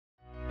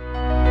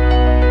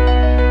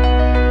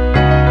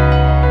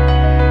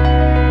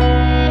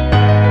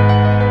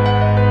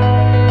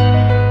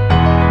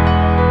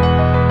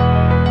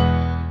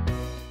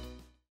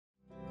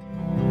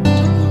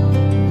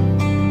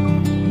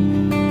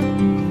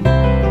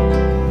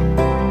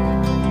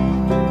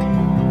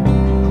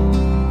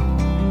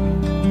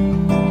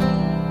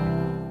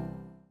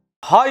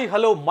Hi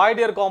hello my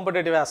dear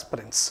competitive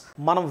aspirants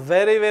మనం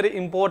very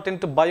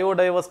important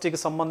బయోడైవర్సిటీకి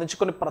సంబంధించి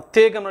కొన్ని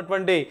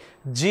ప్రత్యేకమైనటువంటి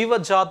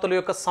జీవజాతుల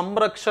యొక్క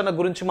సంరక్షణ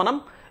గురించి మనం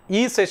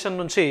ఈ సెషన్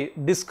నుంచి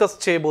డిస్కస్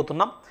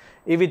చేయబోతున్నాం.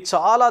 ఇవి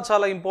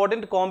చాలా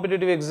ఇంపార్టెంట్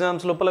కాంపిటేటివ్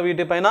ఎగ్జామ్స్ లోపల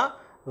వీటిపైన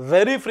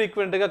వెరీ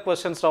ఫ్రీక్వెంట్గా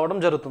క్వశ్చన్స్ రావడం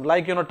జరుగుతుంది.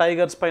 లైక్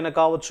టైగర్స్ పైన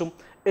కావచ్చు,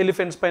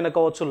 ఎలిఫెంట్స్ పైన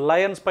కావచ్చు,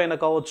 లయన్స్ పైన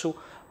కావచ్చు,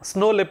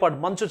 స్నో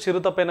లెపర్డ్ మంచు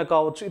చిరుత పైన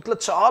కావచ్చు, ఇట్లా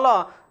చాలా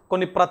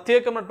కొన్ని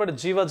ప్రత్యేకమైనటువంటి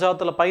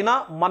జీవజాతుల పైన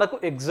మనకు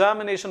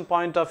ఎగ్జామినేషన్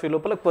పాయింట్ ఆఫ్ వ్యూ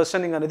లోపల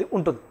క్వశ్చనింగ్ అనేది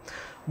ఉంటుంది.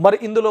 మరి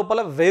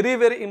ఇందులోపల వెరీ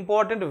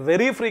ఇంపార్టెంట్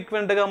వెరీ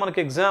ఫ్రీక్వెంట్గా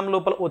మనకి ఎగ్జామ్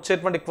లోపల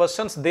వచ్చేటువంటి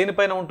క్వశ్చన్స్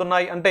దేనిపైన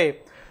ఉంటున్నాయి అంటే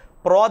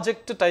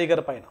ప్రాజెక్ట్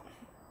టైగర్ పైన.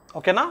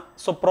 ఓకేనా?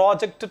 సో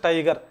ప్రాజెక్ట్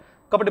టైగర్,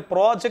 కాబట్టి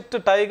ప్రాజెక్ట్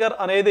టైగర్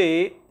అనేది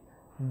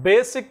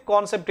బేసిక్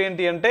కాన్సెప్ట్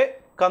ఏంటి అంటే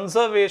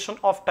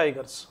conservation of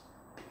tigers.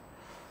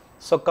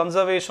 So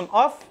conservation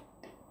of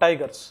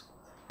tigers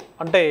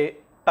అంటే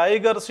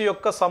టైగర్స్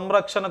యొక్క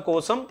సంరక్షణ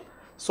కోసం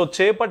సో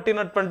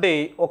చేపట్టినటువంటి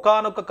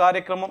ఒకానొక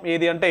కార్యక్రమం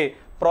ఏది అంటే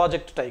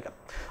ప్రాజెక్ట్ టైగర్.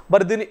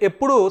 మరి దీన్ని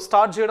ఎప్పుడు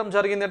స్టార్ట్ చేయడం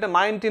జరిగింది అంటే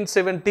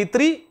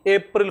 1973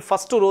 ఏప్రిల్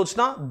 1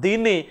 రోజున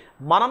దీన్ని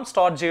మనం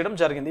స్టార్ట్ చేయడం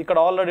జరిగింది. ఇక్కడ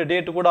ఆల్రెడీ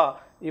డేట్ కూడా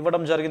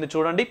ఇవ్వడం జరిగింది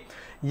చూడండి.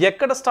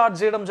 ఎక్కడ స్టార్ట్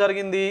చేయడం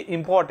జరిగింది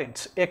ఇంపార్టెంట్,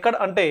 ఎక్కడ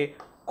అంటే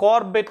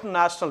Corbett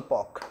national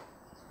park.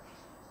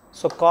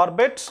 So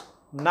Corbett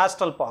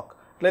national park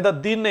లేదా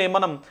దీన్నే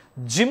మనం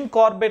జిమ్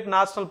కార్బెట్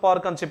నేషనల్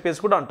పార్క్ అని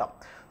చెప్పేసి కూడా అంటాం.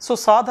 సో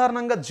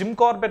సాధారణంగా జిమ్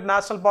కార్బెట్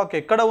నేషనల్ పార్క్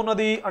ఎక్కడ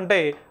ఉన్నది అంటే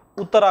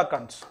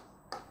ఉత్తరాఖండ్.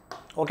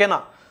 ఓకేనా?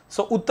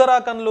 సో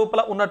ఉత్తరాఖండ్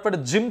లోపల ఉన్నటువంటి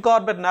జిమ్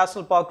కార్బెట్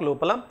నేషనల్ పార్క్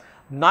లోపల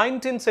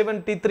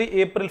 1973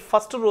 ఏప్రిల్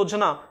 1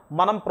 రోజున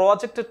మనం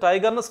ప్రాజెక్ట్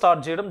టైగర్ను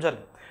స్టార్ట్ చేయడం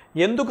జరిగింది.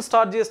 ఎందుకు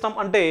స్టార్ట్ చేస్తాం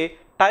అంటే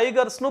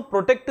టైగర్స్ను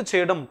ప్రొటెక్ట్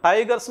చేయడం,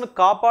 టైగర్స్ను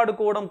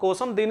కాపాడుకోవడం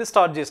కోసం దీన్ని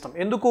స్టార్ట్ చేస్తాం.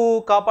 ఎందుకు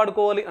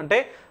కాపాడుకోవాలి అంటే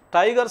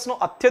టైగర్స్ను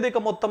అత్యధిక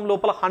మొత్తం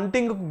లోపల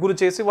హంటింగ్కు గురి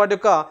చేసి వాటి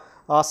యొక్క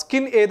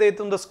స్కిన్ ఏదైతే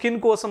ఉందో స్కిన్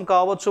కోసం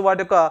కావచ్చు,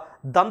 వాటి యొక్క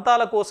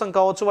దంతాల కోసం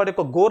కావచ్చు, వాటి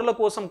యొక్క గోర్ల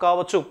కోసం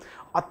కావచ్చు,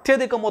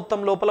 అత్యధిక మొత్తం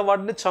లోపల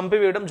వాటిని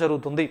చంపివేయడం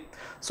జరుగుతుంది.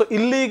 సో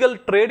ఇల్లీగల్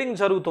ట్రేడింగ్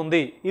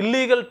జరుగుతుంది.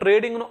 ఇల్లీగల్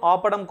ట్రేడింగ్ను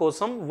ఆపడం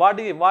కోసం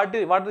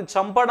వాటిని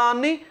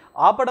చంపడాన్ని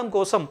ఆపడం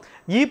కోసం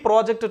ఈ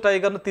ప్రాజెక్ట్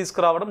టైగర్ను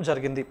తీసుకురావడం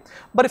జరిగింది.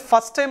 మరి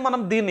ఫస్ట్ టైం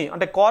మనం దీన్ని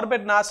అంటే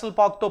కార్బెట్ నేషనల్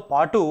పార్క్తో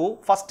పాటు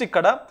ఫస్ట్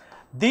ఇక్కడ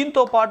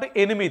దీంతో పాటు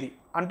 8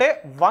 అంటే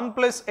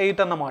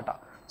 1+8 అన్నమాట.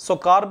 సో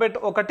కార్బెట్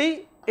 1,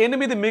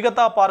 8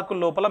 మిగతా పార్కుల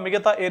లోపల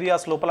మిగతా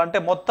ఏరియాస్ లోపల అంటే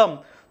మొత్తం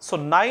సో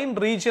 9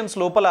 రీజియన్స్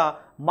లోపల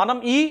మనం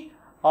ఈ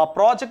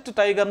ప్రాజెక్ట్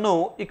టైగర్ను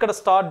ఇక్కడ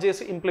స్టార్ట్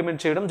చేసి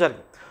ఇంప్లిమెంట్ చేయడం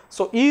జరిగింది.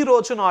 సో ఈ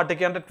రోజు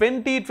నాటికి అంటే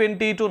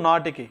 2022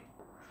 నాటికి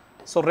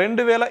సో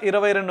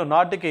 2022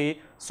 నాటికి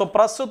సో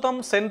ప్రస్తుతం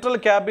సెంట్రల్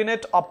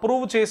క్యాబినెట్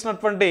అప్రూవ్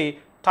చేసినటువంటి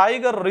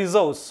tiger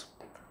reserves,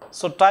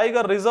 so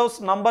tiger reserves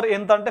number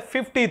ఎంత అంటే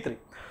 53.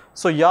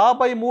 సో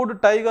 53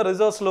 టైగర్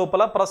రిజర్వ్స్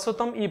లోపల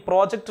ప్రస్తుతం ఈ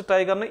ప్రాజెక్ట్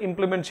టైగర్ని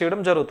ఇంప్లిమెంట్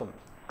చేయడం జరుగుతుంది.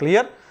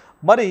 క్లియర్?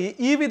 మరి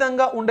ఈ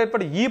విధంగా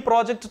ఉండేటువంటి ఈ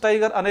ప్రాజెక్ట్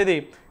టైగర్ అనేది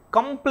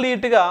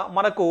కంప్లీట్గా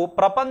మనకు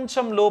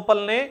ప్రపంచం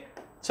లోపలనే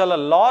చాలా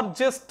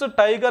largest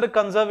tiger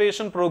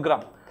conservation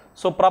programme.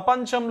 So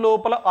ప్రపంచం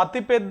లోపల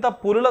అతిపెద్ద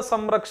పులుల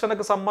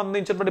సంరక్షణకు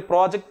సంబంధించినటువంటి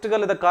ప్రాజెక్టుగా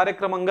లేదా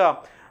కార్యక్రమంగా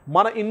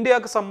మన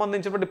ఇండియాకు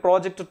సంబంధించినటువంటి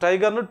ప్రాజెక్ట్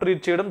టైగర్ను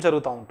ట్రీట్ చేయడం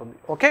జరుగుతూ ఉంటుంది.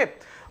 ఓకే,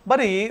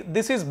 మరి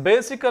this is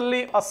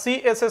basically a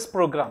CSS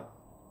programme.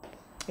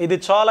 ఇది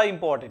చాలా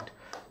ఇంపార్టెంట్.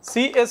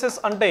 సిఎస్ఎస్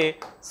అంటే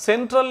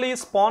సెంట్రల్లీ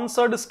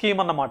స్పాన్సర్డ్ స్కీమ్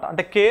అన్నమాట,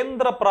 అంటే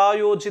కేంద్ర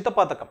ప్రాయోజిత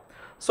పథకం.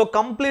 సో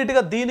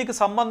కంప్లీట్గా దీనికి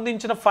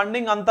సంబంధించిన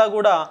ఫండింగ్ అంతా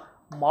కూడా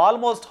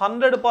ఆల్మోస్ట్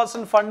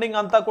 100% ఫండింగ్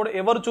అంతా కూడా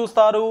ఎవరు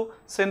చూస్తారు?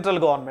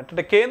 సెంట్రల్ గవర్నమెంట్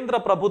అంటే కేంద్ర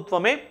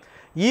ప్రభుత్వమే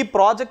ఈ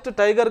ప్రాజెక్ట్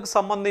టైగర్కి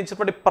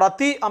సంబంధించినటువంటి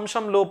ప్రతి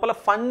అంశం లోపల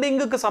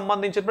ఫండింగ్కి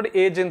సంబంధించినటువంటి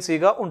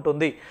ఏజెన్సీగా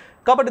ఉంటుంది.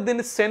 కాబట్టి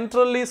దీన్ని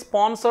సెంట్రల్లీ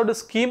స్పాన్సర్డ్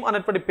స్కీమ్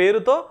అనేటువంటి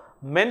పేరుతో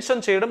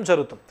మెన్షన్ చేయడం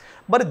జరుగుతుంది.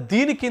 మరి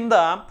దీని కింద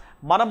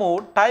మనము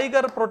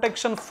టైగర్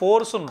ప్రొటెక్షన్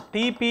ఫోర్స్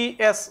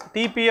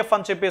టీపీఎఫ్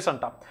అని చెప్పేసి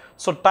అంటాం.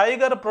 సో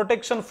టైగర్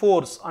ప్రొటెక్షన్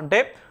ఫోర్స్ అంటే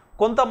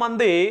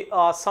కొంతమంది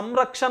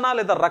సంరక్షణ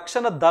లేదా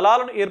రక్షణ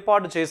దళాలను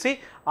ఏర్పాటు చేసి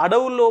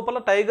అడవుల లోపల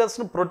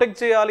టైగర్స్ను ప్రొటెక్ట్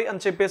చేయాలి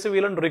అని చెప్పేసి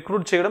వీళ్ళని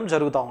రిక్రూట్ చేయడం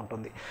జరుగుతూ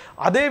ఉంటుంది.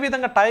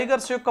 అదేవిధంగా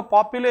టైగర్స్ యొక్క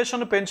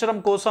పాపులేషన్ పెంచడం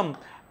కోసం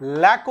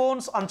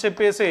లాకోన్స్ అని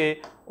చెప్పేసి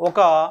ఒక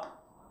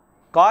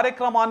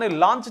కార్యక్రమాన్ని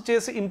లాంచ్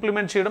చేసి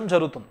ఇంప్లిమెంట్ చేయడం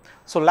జరుగుతుంది.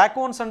 సో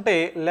లాకోన్స్ అంటే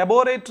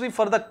laboratory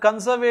for the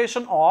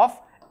conservation of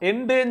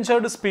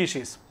endangered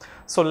species.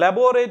 So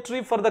laboratory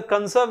for the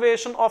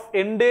conservation of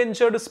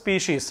endangered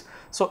species.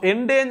 So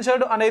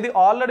endangered అనేది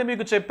ఆల్రెడీ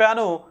మీకు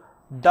చెప్పాను,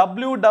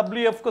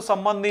 WWFకు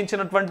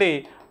సంబంధించినటువంటి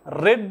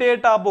red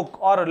data book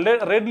or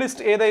red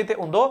list ఏదైతే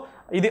ఉందో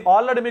ఇది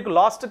ఆల్రెడీ మీకు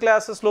లాస్ట్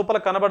క్లాసెస్ లోపల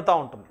కనబడతా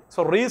ఉంటుంది. సో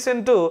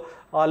రీసెంట్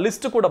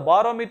లిస్ట్ కూడా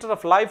బారోమీటర్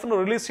ఆఫ్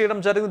లైఫ్ను రిలీజ్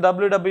చేయడం జరిగింది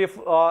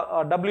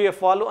WWF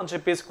వాళ్ళు అని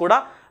చెప్పేసి కూడా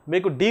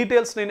మీకు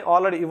డీటెయిల్స్ నేను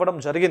ఆల్రెడీ ఇవ్వడం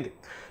జరిగింది.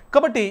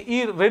 కాబట్టి ఈ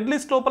రెడ్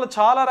లిస్ట్ లోపల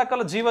చాలా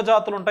రకాల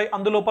జీవజాతులు ఉంటాయి.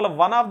 అందులోపల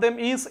one of them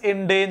is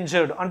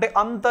endangered అంటే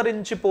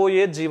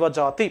అంతరించిపోయే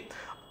జీవజాతి.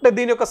 అంటే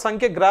దీని యొక్క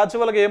సంఖ్య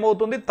గ్రాడ్యువల్గా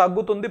ఏమవుతుంది?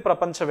 తగ్గుతుంది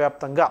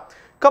ప్రపంచవ్యాప్తంగా.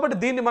 కాబట్టి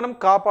దీన్ని మనం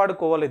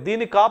కాపాడుకోవాలి.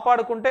 దీన్ని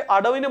కాపాడుకుంటే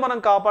అడవిని మనం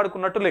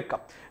కాపాడుకున్నట్టు లెక్క.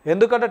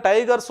 ఎందుకంటే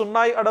టైగర్స్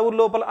ఉన్నాయి అడవుల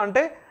లోపల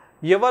అంటే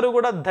ఎవరు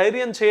కూడా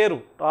ధైర్యం చేయరు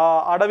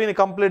అడవిని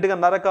కంప్లీట్గా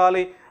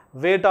నరకాలి,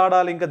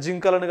 వేటాడాలి, ఇంకా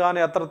జింకలను కానీ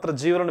అతరత్ర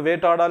జీవులను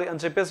వేటాడాలి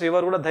అని చెప్పేసి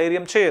ఎవరు కూడా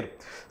ధైర్యం చేయరు.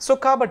 సో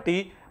కాబట్టి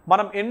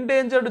మనం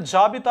ఎండేంజర్డ్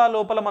జాబితా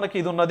లోపల మనకి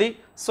ఇది ఉన్నది.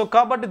 సో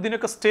కాబట్టి దీని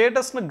యొక్క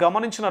స్టేటస్ను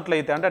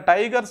గమనించినట్లయితే, అంటే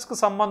టైగర్స్కి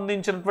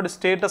సంబంధించినటువంటి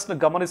స్టేటస్ను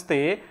గమనిస్తే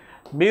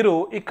మీరు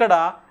ఇక్కడ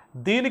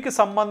దీనికి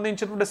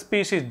సంబంధించినటువంటి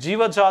స్పీషీస్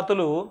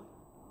జీవజాతులు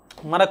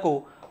మనకు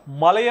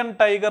మలయన్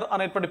టైగర్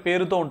అనేటువంటి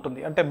పేరుతో ఉంటుంది.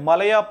 అంటే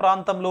మలయా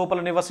ప్రాంతం లోపల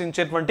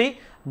నివసించేటువంటి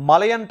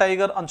మలయన్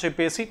టైగర్ అని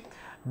చెప్పేసి,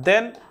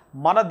 దెన్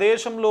మన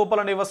దేశం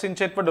లోపల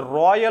నివసించేటువంటి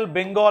royal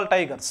Bengal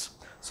tigers,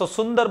 so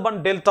Sundarban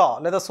delta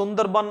లేదా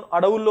సుందర్బన్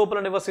అడవుల లోపల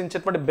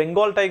నివసించేటువంటి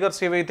బెంగాల్ టైగర్స్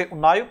ఏవైతే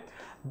ఉన్నాయో,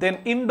 then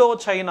Indo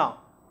China,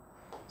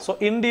 so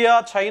India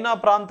China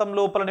ప్రాంతం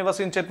లోపల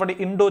నివసించేటువంటి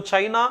ఇండో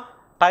చైనా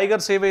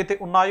టైగర్స్ ఏవైతే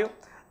ఉన్నాయో,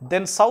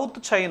 దెన్ సౌత్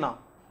చైనా,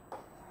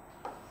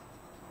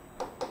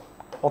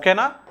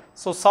 ఓకేనా,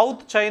 so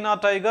south China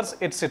tigers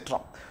etcetera.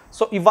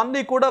 So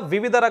ఇవన్నీ కూడా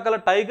వివిధ రకాల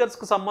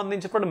టైగర్స్కి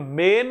సంబంధించినటువంటి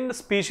మెయిన్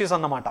స్పీషీస్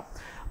అన్నమాట.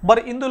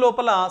 మరి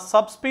ఇందులోపల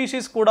సబ్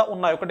స్పీషీస్ కూడా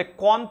ఉన్నాయి. ఒకటి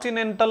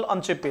కాంటినెంటల్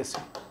అని చెప్పేసి,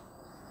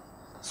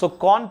 so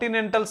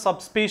continental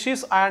sub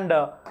species and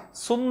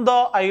Sunda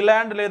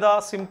island లేదా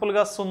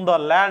సింపుల్గా సుందా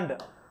ల్యాండ్,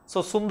 సో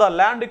సుందా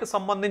ల్యాండ్కి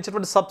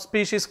సంబంధించినటువంటి సబ్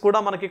స్పీషీస్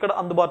కూడా మనకి ఇక్కడ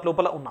అందుబాటు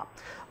లోపల ఉన్నాయి.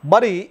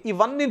 మరి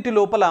ఇవన్నింటి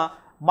లోపల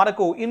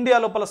మనకు ఇండియా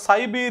లోపల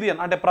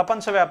సైబీరియన్, అంటే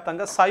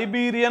ప్రపంచవ్యాప్తంగా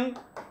సైబీరియన్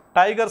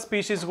టైగర్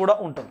స్పీషీస్ కూడా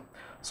ఉంటుంది.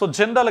 సో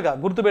జనరల్గా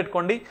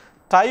గుర్తుపెట్టుకోండి,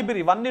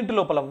 ఇవన్నింటి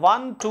లోపల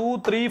 1, 2,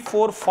 3,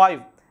 4,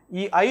 5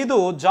 ఈ 5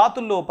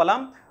 జాతుల లోపల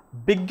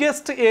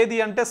బిగ్గెస్ట్ ఏది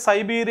అంటే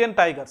సైబీరియన్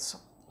టైగర్స్.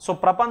 సో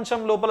ప్రపంచం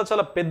లోపల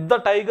చాలా పెద్ద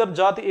టైగర్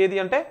జాతి ఏది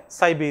అంటే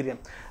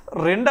సైబీరియన్.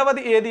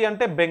 రెండవది ఏది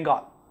అంటే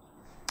బెంగాల్,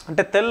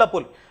 అంటే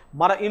తెల్లపులి.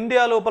 మన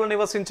ఇండియా లోపల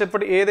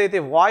నివసించేటువంటి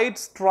ఏదైతే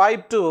వైట్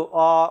స్ట్రైప్డ్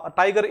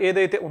టైగర్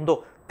ఏదైతే ఉందో,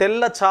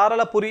 తెల్ల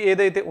చారల పులి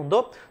ఏదైతే ఉందో,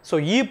 సో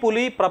ఈ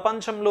పులి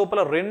ప్రపంచం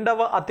లోపల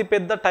రెండవ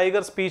అతిపెద్ద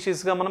టైగర్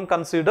స్పీషీస్గా మనం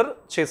కన్సిడర్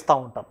చేస్తూ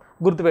ఉంటాం.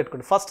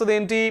 గుర్తుపెట్టుకోండి, ఫస్ట్ది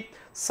ఏంటి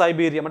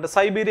సైబీరియా, అంటే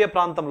సైబీరియా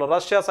ప్రాంతంలో,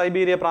 రష్యా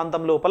సైబీరియా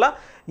ప్రాంతం లోపల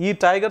ఈ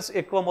టైగర్స్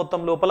ఎక్కువ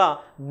మొత్తం లోపల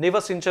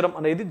నివసించడం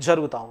అనేది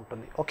జరుగుతూ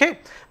ఉంటుంది. ఓకే,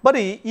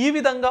 మరి ఈ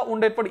విధంగా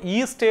ఉండేటువంటి ఈ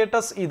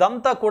స్టేటస్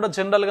ఇదంతా కూడా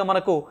జనరల్గా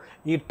మనకు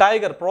ఈ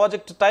టైగర్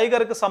ప్రాజెక్ట్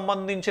టైగర్కి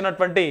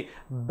సంబంధించినటువంటి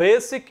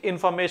బేసిక్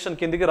ఇన్ఫర్మేషన్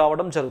కిందికి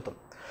రావడం జరుగుతుంది.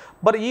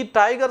 మరి ఈ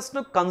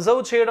టైగర్స్ను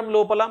కన్జర్వ్ చేయడం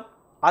లోపల,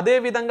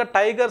 అదేవిధంగా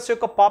టైగర్స్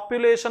యొక్క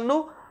పాపులేషన్ను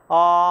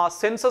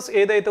సెన్సస్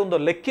ఏదైతే ఉందో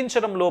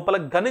లెక్కించడం లోపల,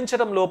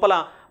 గణించడం లోపల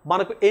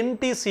మనకు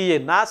ఎన్టీసీఏ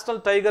నేషనల్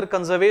టైగర్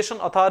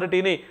కన్జర్వేషన్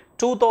అథారిటీని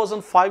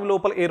 2005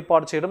 లోపల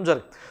ఏర్పాటు చేయడం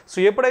జరిగింది. సో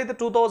ఎప్పుడైతే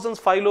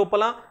 2005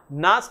 లోపల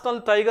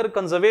national tiger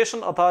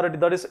conservation authority,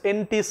 that is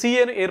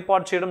ఎన్టీసీఏని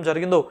ఏర్పాటు చేయడం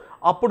జరిగిందో,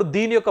 అప్పుడు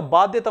దీని యొక్క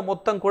బాధ్యత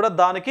మొత్తం కూడా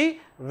దానికి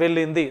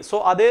వెళ్ళింది. సో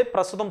అదే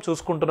ప్రస్తుతం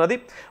చూసుకుంటున్నది.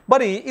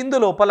 మరి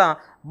ఇందులోపల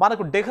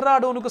మనకు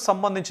డెహ్రాడూన్కు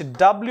సంబంధించి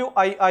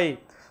WII,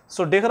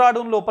 సో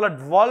డెహ్రాడూన్ లోపల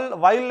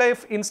wild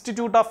life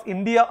institute of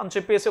India అని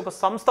చెప్పేసి ఒక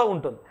సంస్థ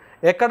ఉంటుంది.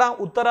 ఎక్కడ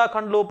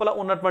ఉత్తరాఖండ్ లోపల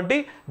ఉన్నటువంటి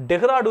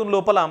డెహ్రాడూన్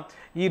లోపల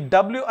ఈ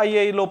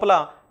WII లోపల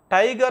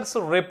టైగర్స్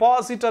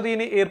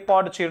రెపాజిటరీని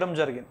ఏర్పాటు చేయడం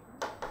జరిగింది.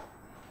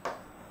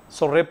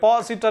 So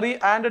repository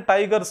and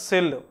tiger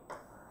cell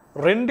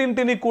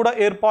రెండింటిని కూడా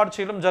ఏర్పాటు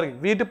చేయడం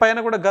జరిగింది.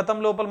 వీటిపైన కూడా గతం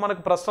లోపల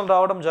మనకు ప్రశ్నలు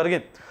రావడం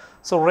జరిగింది.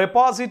 సో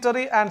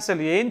రెపాజిటరీ అండ్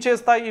సెల్ ఏం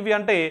చేస్తాయి ఇవి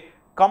అంటే,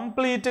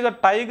 కంప్లీట్గా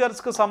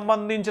టైగర్స్కి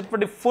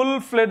సంబంధించినటువంటి ఫుల్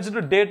ఫ్లెడ్జ్డ్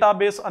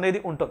డేటాబేస్ అనేది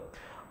ఉంటుంది.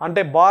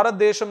 అంటే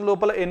భారతదేశం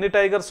లోపల ఎన్ని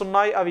టైగర్స్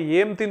ఉన్నాయి, అవి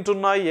ఏం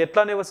తింటున్నాయి,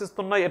 ఎట్లా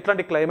నివసిస్తున్నాయి,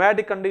 ఎట్లాంటి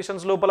క్లైమాటిక్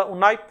కండిషన్స్ లోపల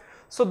ఉన్నాయి,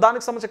 సో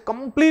దానికి సంబంధించిన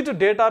కంప్లీట్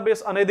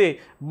డేటాబేస్ అనేది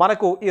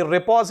మనకు ఈ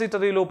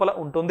రెపాజిటరీ లోపల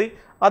ఉంటుంది.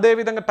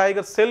 అదేవిధంగా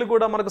టైగర్ సెల్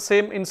కూడా మనకు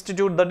same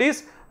institute, that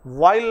is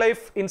wild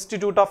life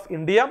institute of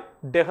India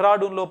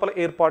Dehradun లోపల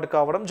ఏర్పాటు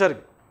కావడం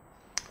జరిగింది.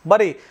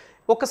 మరి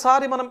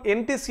ఒకసారి మనం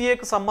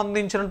ఎన్టీసీఏకి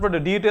సంబంధించినటువంటి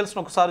డీటెయిల్స్ని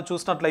ఒకసారి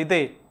చూసినట్లయితే,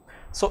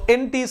 సో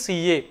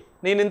ఎన్టీసీఏ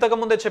నేను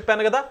ఇంతకుముందే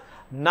చెప్పాను కదా,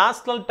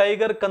 నేషనల్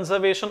టైగర్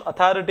కన్జర్వేషన్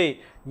అథారిటీ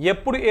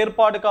ఎప్పుడు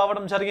ఏర్పాటు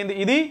కావడం జరిగింది,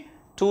 ఇది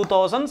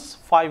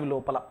 2005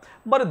 లోపల.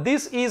 మరి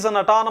this is an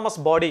autonomous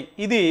body,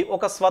 ఇది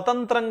ఒక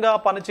స్వతంత్రంగా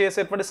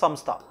పనిచేసేటువంటి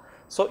సంస్థ.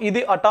 సో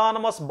ఇది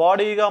అటానమస్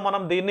బాడీగా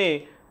మనం దీన్ని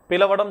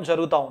పిలవడం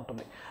జరుగుతూ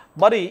ఉంటుంది.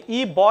 మరి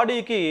ఈ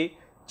బాడీకి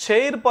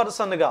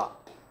చైర్పర్సన్గా,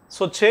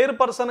 సో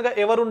చైర్పర్సన్గా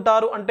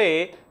ఎవరుంటారు అంటే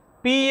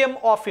PM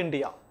ఆఫ్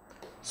ఇండియా.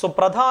 సో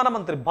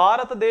ప్రధానమంత్రి,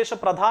 భారతదేశ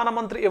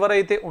ప్రధానమంత్రి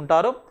ఎవరైతే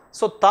ఉంటారో,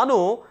 సో తను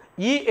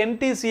ఈ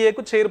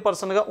ఎన్టీసీఏకు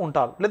చైర్పర్సన్గా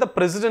ఉంటారు లేదా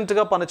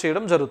ప్రెసిడెంట్గా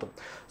పనిచేయడం జరుగుతుంది.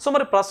 సో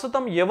మరి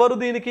ప్రస్తుతం ఎవరు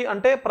దీనికి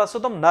అంటే,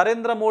 ప్రస్తుతం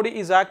Narendra Modi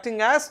is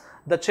acting as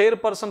the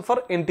chairperson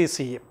for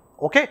NTCA.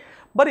 Okay,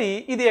 మరి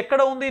ఇది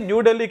ఎక్కడ ఉంది,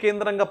 న్యూఢిల్లీ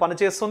కేంద్రంగా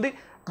పనిచేస్తుంది.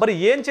 మరి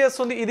ఏం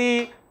చేస్తుంది ఇది,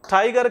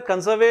 tiger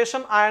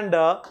conservation and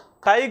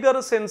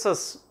tiger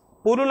census,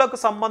 పులులకు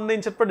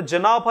సంబంధించినటువంటి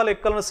జనాభా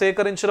లెక్కలను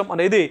సేకరించడం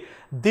అనేది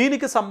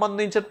దీనికి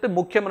సంబంధించినటువంటి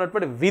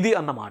ముఖ్యమైనటువంటి విధి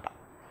అన్నమాట.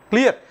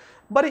 క్లియర్.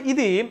 మరి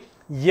ఇది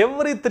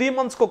ఎవ్రీ 3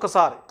 monthsకి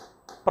ఒకసారి,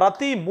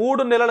 ప్రతి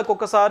 3 నెలలకు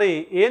ఒకసారి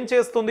ఏం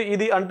చేస్తుంది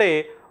ఇది అంటే,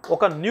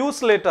 ఒక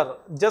news letter,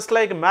 just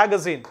like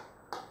magazine,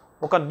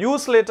 ఒక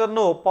న్యూస్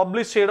లెటర్ను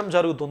పబ్లిష్ చేయడం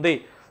జరుగుతుంది.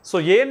 సో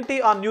ఏంటి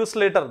ఆ న్యూస్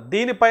లెటర్?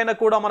 దీనిపైన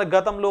కూడా మన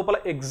గతం లోపల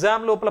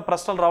ఎగ్జామ్ లోపల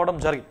ప్రశ్నలు రావడం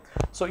జరిగింది.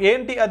 సో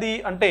ఏంటి అది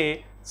అంటే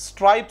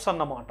స్ట్రైప్స్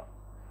అన్నమాట.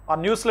 ఆ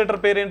న్యూస్ లెటర్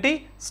పేరేంటి?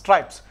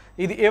 స్ట్రైప్స్.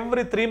 ఇది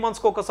ఎవ్రీ 3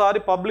 monthsకి ఒకసారి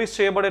పబ్లిష్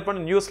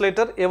చేయబడేటువంటి న్యూస్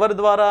లెటర్. ఎవరి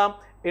ద్వారా?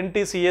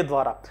 NTCA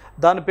ద్వారా.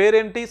 దాని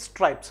పేరేంటి?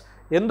 స్ట్రైప్స్.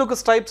 ఎందుకు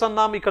స్ట్రైప్స్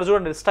అన్నాం? ఇక్కడ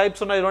చూడండి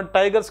స్ట్రైప్స్ ఉన్నాయి.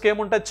 టైగర్స్కి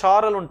ఏముంటాయి?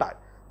 చారలు ఉంటాయి.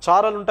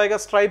 చారలు ఉంటాయిగా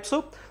స్ట్రైప్స్.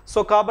 సో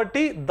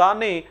కాబట్టి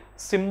దాన్ని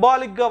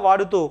సింబాలిక్గా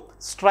వాడుతూ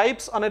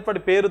స్ట్రైప్స్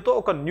అనేటువంటి పేరుతో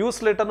ఒక న్యూస్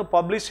లెటర్ను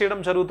పబ్లిష్ చేయడం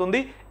జరుగుతుంది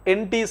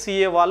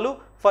NTCA వాళ్ళు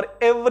ఫర్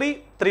ఎవ్రీ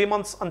 3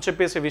 months అని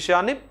చెప్పేసే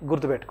విషయాన్ని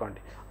గుర్తుపెట్టుకోండి.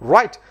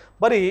 రైట్.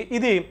 మరి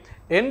ఇది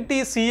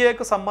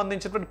NTCAకు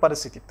సంబంధించినటువంటి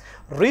పరిస్థితి.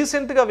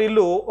 రీసెంట్గా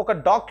వీళ్ళు ఒక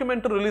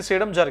డాక్యుమెంట్ రిలీజ్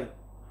చేయడం జరిగింది.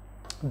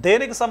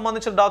 దేనికి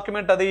సంబంధించిన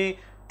డాక్యుమెంట్ అది?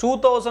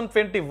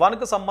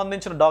 2021కు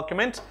సంబంధించిన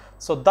document.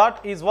 So that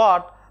is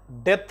what?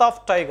 Death of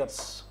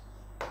tigers.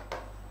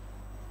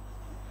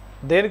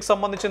 దేనికి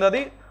సంబంధించింది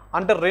అది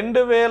అంటే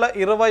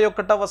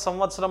 2021వ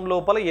సంవత్సరం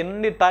లోపల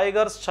ఎన్ని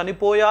టైగర్స్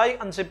చనిపోయాయి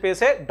అని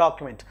చెప్పేసే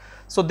డాక్యుమెంట్.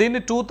 సో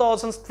దీన్ని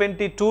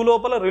 2022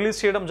 లోపల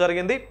రిలీజ్ చేయడం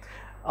జరిగింది.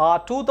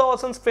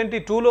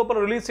 2022 లోపల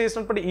రిలీజ్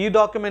చేసినటువంటి ఈ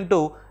డాక్యుమెంటు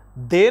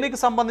దేనికి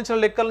సంబంధించిన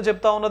లెక్కలను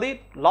చెప్తా ఉన్నది?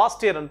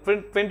 లాస్ట్ ఇయర్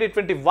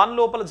 2021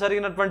 లోపల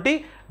జరిగినటువంటి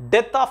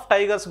డెత్ ఆఫ్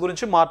టైగర్స్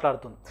గురించి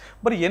మాట్లాడుతుంది.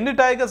 మరి ఎన్ని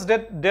టైగర్స్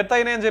డెత్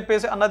అయినాయని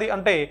చెప్పేసి అన్నది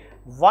అంటే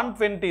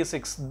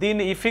 126.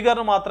 దీన్ని ఈ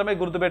ఫిగర్ను మాత్రమే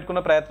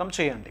గుర్తుపెట్టుకునే ప్రయత్నం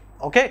చేయండి.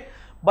 ఓకే.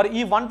 మరి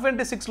ఈ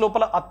 126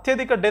 లోపల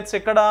అత్యధిక డెత్స్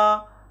ఎక్కడ?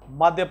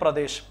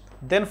 Madhya Pradesh,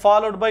 then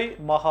followed by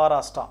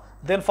Maharashtra,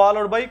 then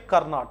followed by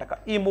Karnataka.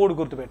 ఈ 3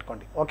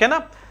 గుర్తుపెట్టుకోండి. ఓకేనా?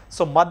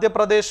 సో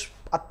మధ్యప్రదేశ్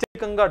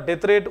అత్యధికంగా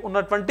డెత్ రేట్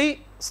ఉన్నటువంటి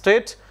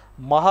స్టేట్,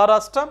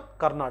 మహారాష్ట్ర,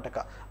 కర్ణాటక.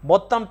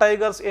 మొత్తం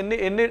టైగర్స్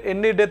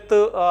ఎన్ని డెత్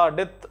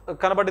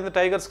కనబడింది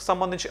టైగర్స్కి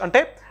సంబంధించి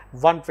అంటే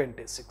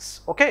 126.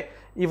 ఓకే.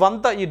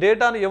 ఇవంతా ఈ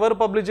డేటాను ఎవరు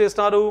పబ్లిష్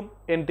చేస్తున్నారు?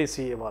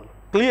 NTCA వాళ్ళు.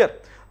 Clear.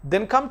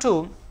 Then come to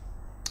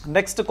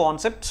next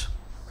concept.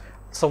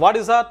 So what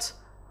is that?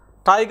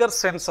 Tiger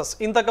census.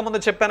 ఇంతకుముందు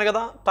చెప్పాను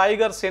కదా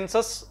tiger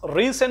census.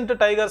 Recent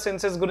tiger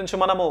census గురించి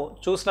మనము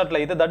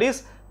చూసినట్లయితే దట్ ఈస్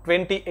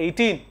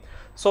 2018.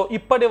 సో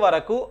ఇప్పటి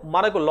వరకు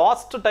మనకు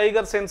లాస్ట్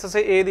టైగర్ సెన్సస్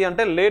ఏది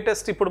అంటే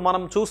లేటెస్ట్ ఇప్పుడు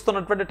మనం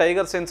చూస్తున్నటువంటి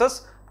టైగర్ సెన్సస్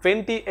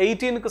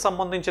 2018కు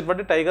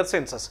సంబంధించినటువంటి టైగర్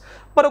సెన్సస్.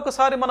 మరి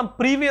ఒకసారి మనం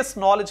ప్రీవియస్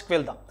నాలెడ్జ్కి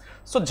వెళ్దాం.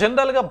 సో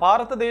జనరల్గా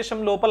భారతదేశం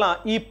లోపల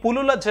ఈ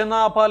పులుల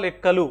జనాభా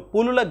లెక్కలు,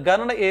 పులుల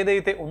గణన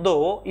ఏదైతే ఉందో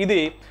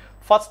ఇది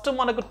ఫస్ట్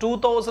మనకు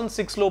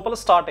 2006 లోపల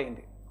స్టార్ట్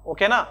అయింది.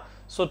 ఓకేనా?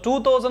 సో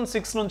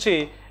 2006 నుంచి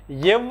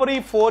ఎవ్రీ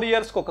 4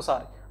 yearsకి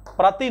ఒకసారి,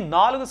 ప్రతి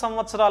 4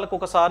 సంవత్సరాలకు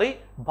ఒకసారి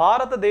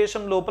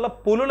భారతదేశం లోపల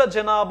పులుల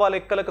జనాభా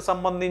లెక్కలకు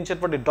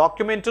సంబంధించినటువంటి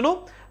డాక్యుమెంట్ను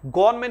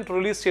గవర్నమెంట్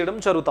రిలీజ్ చేయడం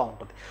జరుగుతూ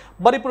ఉంటుంది.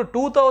 మరి ఇప్పుడు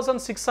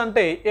 2006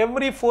 అంటే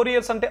ఎవ్రీ 4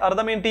 years అంటే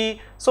అర్థం ఏంటి?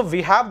 So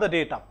we have the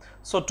data.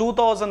 So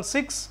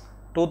 2006,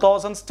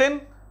 2010,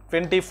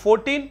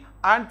 2014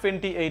 and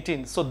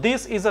 2018. So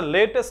this is a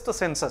latest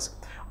census.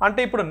 అంటే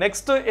ఇప్పుడు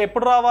నెక్స్ట్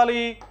ఎప్పుడు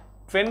రావాలి?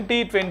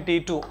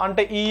 2022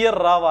 అంటే ఈ ఇయర్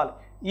రావాలి.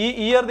 ఈ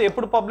ఇయర్ది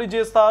ఎప్పుడు పబ్లిష్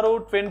చేస్తారు?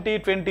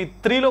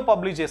 2023లో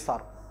పబ్లిష్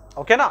చేస్తారు.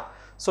 ఓకేనా?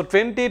 సో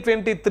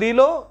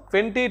 2023లో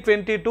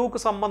 2022కు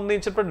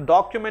సంబంధించినటువంటి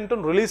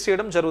డాక్యుమెంట్ను రిలీజ్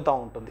చేయడం జరుగుతూ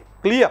ఉంటుంది.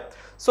 క్లియర్.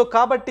 సో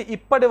కాబట్టి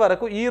ఇప్పటి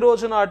వరకు ఈ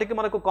రోజు నాటికి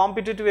మనకు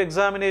కాంపిటేటివ్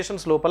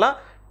ఎగ్జామినేషన్స్ లోపల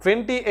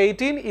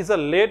 2018 is a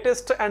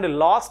latest and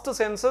last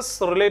census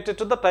related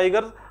to the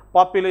tiger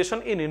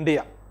population in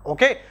India.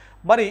 Okay.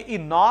 మరి ఈ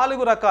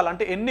 4 రకాలు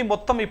అంటే ఎన్ని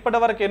మొత్తం ఇప్పటి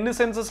వరకు ఎన్ని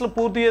సెన్సస్లు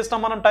పూర్తి చేసినాం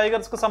మనం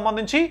టైగర్స్కి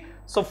సంబంధించి?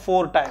 So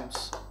 4 times.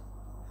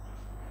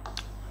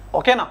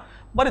 ఓకేనా?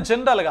 మరి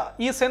జనరల్గా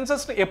ఈ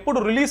సెన్సస్ని ఎప్పుడు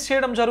రిలీజ్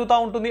చేయడం జరుగుతూ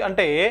ఉంటుంది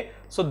అంటే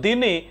సో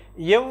దీన్ని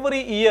every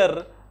year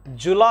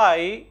July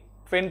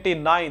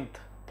 29th.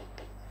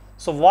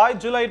 So why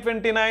July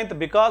 29th?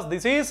 Because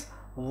this is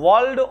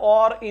world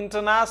are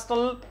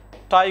international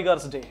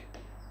tigers day.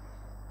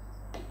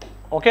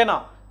 ఓకేనా?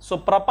 సో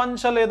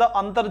ప్రపంచ లేదా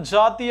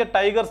అంతర్జాతీయ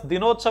టైగర్స్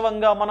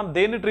దినోత్సవంగా మనం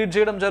దేన్ని ట్రీట్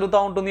చేయడం జరుగుతూ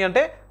ఉంటుంది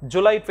అంటే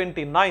July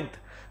 29th.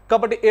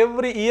 కాబట్టి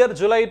ఎవ్రీ ఇయర్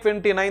July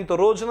 29th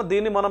రోజున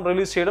దీన్ని మనం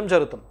రిలీజ్ చేయడం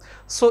జరుగుతుంది.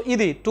 సో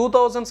ఇది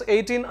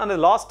 2018 అనే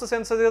లాస్ట్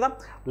సెన్సస్ కదా.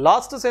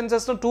 లాస్ట్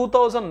సెన్సస్ను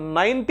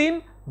 2019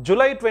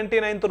 July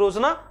 29th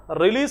రోజున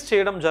రిలీజ్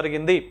చేయడం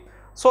జరిగింది.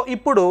 సో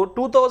ఇప్పుడు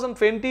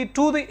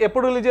 2022ది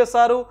ఎప్పుడు రిలీజ్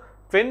చేస్తారు?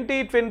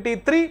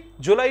 2023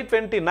 July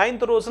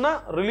 29th రోజున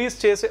రిలీజ్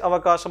చేసే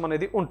అవకాశం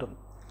అనేది ఉంటుంది.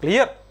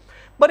 క్లియర్.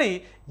 మరి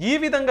ఈ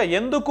విధంగా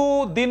ఎందుకు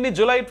దీన్ని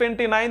July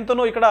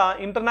 29th ఇక్కడ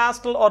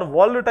ఇంటర్నేషనల్ ఆర్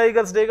వరల్డ్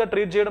టైగర్స్ డేగా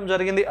ట్రీట్ చేయడం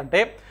జరిగింది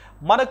అంటే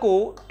మనకు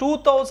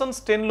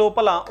 2010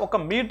 లోపల ఒక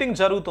మీటింగ్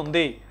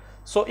జరుగుతుంది.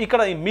 సో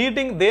ఇక్కడ ఈ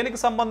మీటింగ్ దేనికి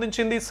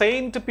సంబంధించింది?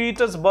 సెయింట్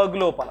పీటర్స్బర్గ్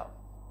లోపల.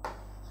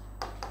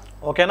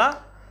 ఓకేనా?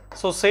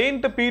 సో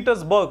సెయింట్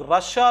పీటర్స్బర్గ్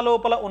రష్యా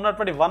లోపల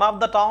ఉన్నటువంటి one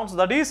of the towns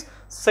that is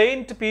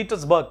Saint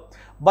Petersburg.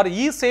 మరి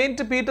ఈ సెయింట్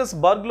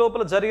పీటర్స్బర్గ్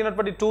లోపల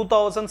జరిగినటువంటి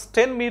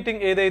 2010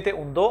 మీటింగ్ ఏదైతే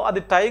ఉందో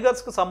అది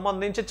టైగర్స్కి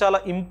సంబంధించి చాలా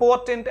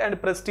ఇంపార్టెంట్ అండ్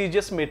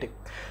ప్రెస్టీజియస్ మీటింగ్.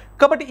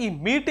 కాబట్టి ఈ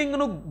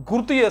మీటింగ్ను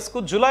గుర్తు చేసుకు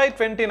July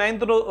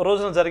 29th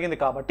రోజున జరిగింది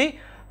కాబట్టి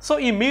సో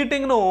ఈ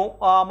మీటింగ్ను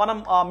మనం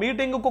ఆ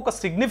మీటింగ్కు ఒక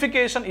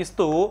సిగ్నిఫికేషన్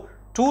ఇస్తూ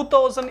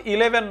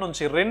 2011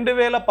 నుంచి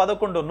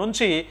 2011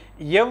 నుంచి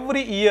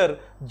ఎవ్రీ ఇయర్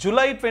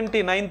జూలై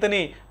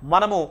 29ని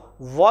మనము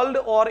వరల్డ్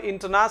ఆర్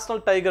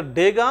ఇంటర్నేషనల్ టైగర్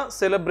డేగా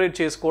సెలబ్రేట్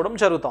చేసుకోవడం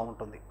జరుగుతూ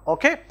ఉంటుంది.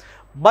 ఓకే,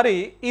 మరి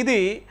ఇది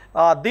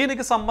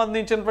దీనికి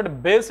సంబంధించినటువంటి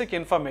బేసిక్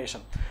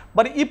ఇన్ఫర్మేషన్.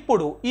 మరి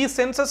ఇప్పుడు ఈ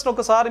సెన్సస్ని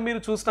ఒకసారి మీరు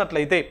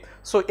చూసినట్లయితే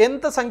సో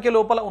ఎంత సంఖ్య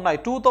లోపల ఉన్నాయి?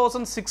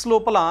 2006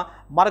 లోపల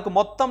మనకు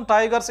మొత్తం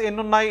టైగర్స్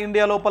ఎన్ని ఉన్నాయి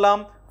ఇండియా లోపల?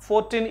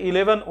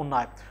 1411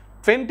 ఉన్నాయి.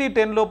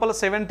 2010 లోపల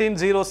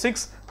 1706,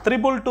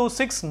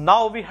 2226,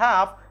 నౌ వి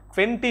హ్యావ్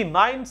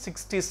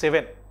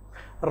 2967.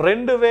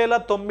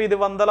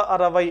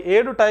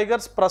 2967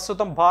 టైగర్స్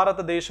ప్రస్తుతం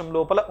భారతదేశం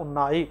లోపల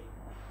ఉన్నాయి.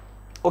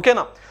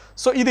 ఓకేనా?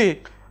 సో ఇది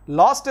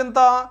లాస్ట్ ఎంత?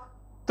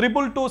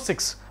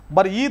 2226.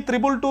 మరి ఈ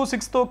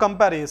 2226తో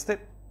కంపేర్ చేస్తే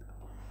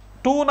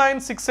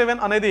 2967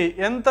 అనేది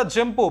ఎంత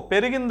జంపు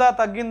పెరిగిందా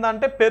తగ్గిందా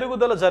అంటే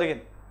పెరుగుదల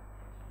జరిగింది.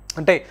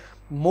 అంటే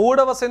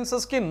 3వ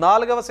సెన్సస్కి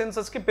 4వ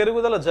సెన్సస్కి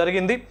పెరుగుదల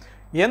జరిగింది.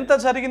 ఎంత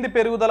జరిగింది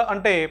పెరుగుదల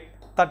అంటే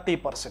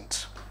 30%.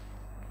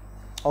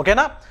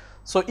 ఓకేనా?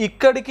 సో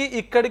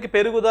ఇక్కడికి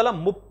పెరుగుదల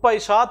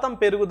 30%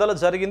 పెరుగుదల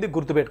జరిగింది,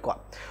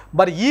 గుర్తుపెట్టుకోవాలి.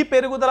 మరి ఈ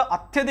పెరుగుదల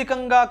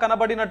అత్యధికంగా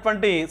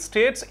కనబడినటువంటి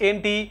స్టేట్స్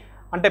ఏంటి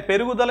అంటే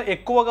పెరుగుదల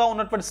ఎక్కువగా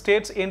ఉన్నటువంటి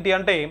స్టేట్స్ ఏంటి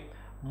అంటే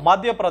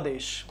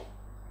మధ్యప్రదేశ్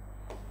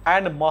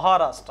అండ్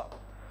మహారాష్ట్ర.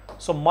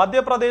 సో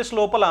మధ్యప్రదేశ్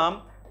లోపల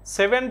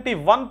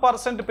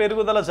 71%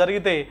 పెరుగుదల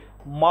జరిగితే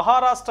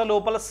మహారాష్ట్ర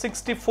లోపల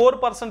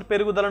 64%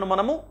 పెరుగుదలను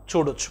మనము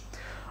చూడొచ్చు.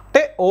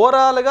 అంటే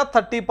ఓవరాల్గా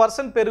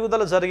 30%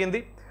 పెరుగుదల జరిగింది.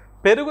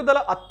 పెరుగుదల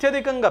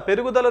అత్యధికంగా,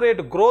 పెరుగుదల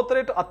రేటు, గ్రోత్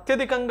రేట్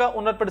అత్యధికంగా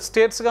ఉన్నటువంటి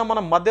స్టేట్స్గా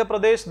మనం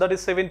Madhya Pradesh, that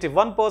is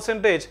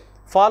 71%,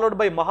 followed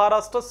by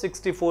Maharashtra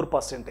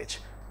 64%.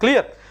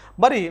 Clear?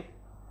 మరి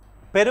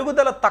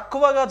పెరుగుదల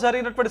తక్కువగా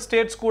జరిగినటువంటి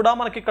స్టేట్స్ కూడా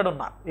మనకి ఇక్కడ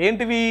ఉన్నాయి.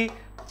 ఏంటివి?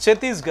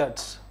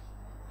 Chhattisgarh.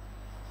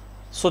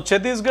 So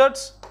Chhattisgarh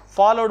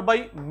followed by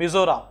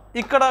Mizoram.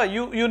 ఇక్కడ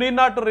you need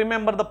not to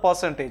remember the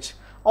percentage,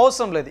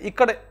 అవసరం లేదు.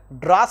 ఇక్కడ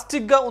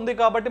డ్రాస్టిక్గా ఉంది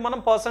కాబట్టి మనం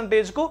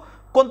పర్సంటేజ్కు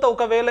కొంత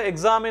ఒకవేళ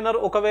ఎగ్జామినర్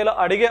ఒకవేళ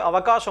అడిగే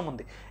అవకాశం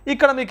ఉంది.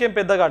 ఇక్కడ మీకేం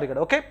పెద్దగా అడిగాడు.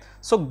 ఓకే,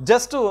 సో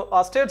జస్ట్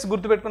ఆ స్టేట్స్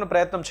గుర్తుపెట్టుకునే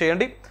ప్రయత్నం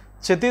చేయండి,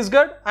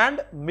 ఛత్తీస్గఢ్ అండ్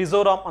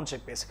మిజోరాం అని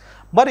చెప్పేసి.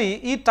 మరి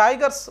ఈ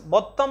టైగర్స్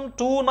మొత్తం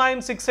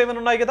 2967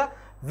 ఉన్నాయి కదా,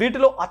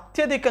 వీటిలో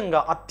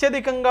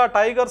అత్యధికంగా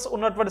టైగర్స్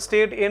ఉన్నటువంటి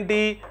స్టేట్ ఏంటి?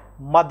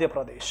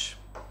 మధ్యప్రదేశ్.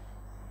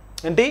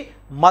 ఏంటి?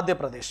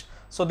 Madhya Pradesh.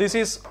 So this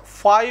is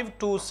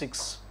 526,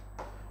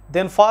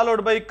 then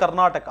followed by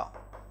Karnataka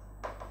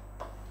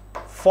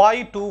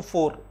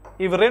 524.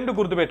 ఇవి రెండు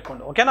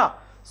గుర్తుపెట్టుకోండి. ఓకేనా?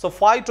 సో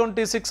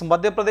 526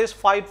 మధ్యప్రదేశ్,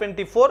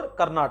 524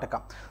 కర్ణాటక.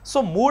 సో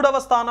 3వ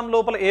స్థానం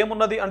లోపల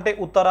ఏమున్నది అంటే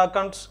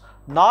ఉత్తరాఖండ్,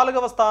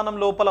 4వ స్థానం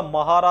లోపల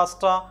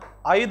మహారాష్ట్ర,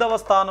 5వ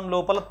స్థానం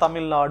లోపల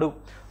Tamil Nadu.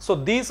 So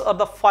these are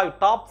the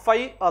top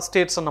 5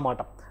 states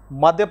అన్నమాట.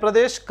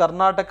 మధ్యప్రదేశ్,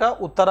 కర్ణాటక,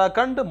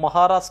 ఉత్తరాఖండ్,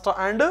 మహారాష్ట్ర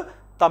అండ్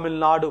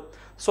తమిళనాడు.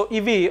 సో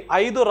ఇవి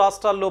 5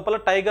 రాష్ట్రాల లోపల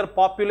టైగర్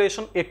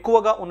పాపులేషన్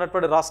ఎక్కువగా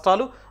ఉన్నటువంటి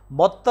రాష్ట్రాలు.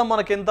 మొత్తం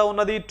మనకి ఎంత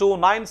ఉన్నది?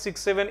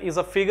 2967 is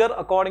a figure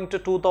according to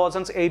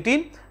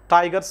 2018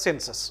 tiger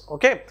census.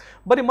 Okay,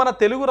 మరి మన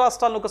తెలుగు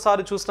రాష్ట్రాలను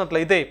ఒకసారి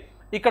చూసినట్లయితే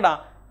ఇక్కడ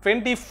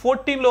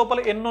 2014 లోపల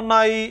ఎన్ని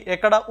ఉన్నాయి?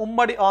 ఎక్కడ?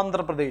 ఉమ్మడి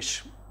Andhra Pradesh,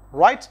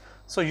 right.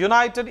 So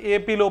United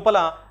AP లోపల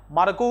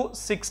మనకు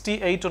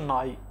 68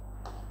 ఉన్నాయి.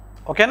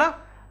 ఓకేనా?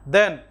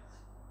 దెన్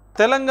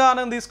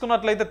తెలంగాణను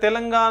తీసుకున్నట్లయితే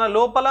తెలంగాణ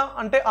లోపల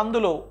అంటే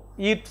అందులో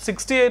ఈ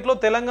 68లో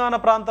తెలంగాణ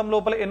ప్రాంతం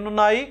లోపల ఎన్ని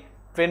ఉన్నాయి?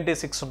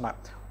 26 ఉన్నాయి.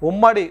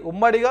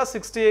 ఉమ్మడిగా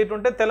 68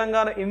 ఉంటే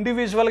తెలంగాణ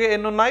ఇండివిజువల్గా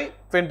ఎన్ని ఉన్నాయి?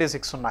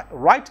 26 ఉన్నాయి,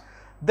 రైట్.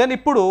 దెన్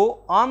ఇప్పుడు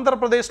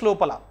ఆంధ్రప్రదేశ్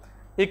లోపల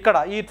ఇక్కడ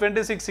ఈ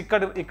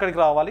 26 ఇక్కడికి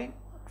రావాలి,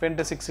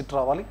 26 ఇటు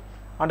రావాలి,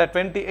 అంటే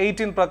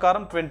 2018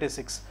 ప్రకారం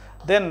 26.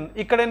 దెన్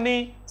ఇక్కడ ఎన్ని?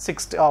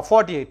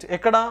 48.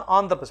 ఎక్కడ?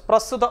 ఆంధ్రప్రదేశ్.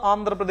 ప్రస్తుత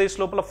ఆంధ్రప్రదేశ్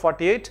లోపల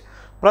 48,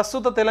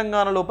 ప్రస్తుత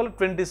తెలంగాణ లోపల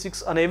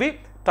 26 అనేవి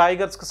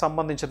టైగర్స్కి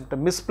సంబంధించినట్టు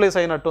మిస్ప్లేస్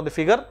అయినట్టుంది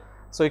ఫిగర్.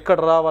 సో ఇక్కడ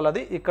రావాలి,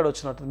 అది ఇక్కడ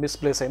వచ్చినట్టు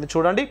మిస్ప్లేస్ అయింది.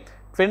 చూడండి,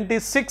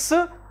 26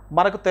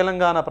 మనకు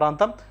తెలంగాణ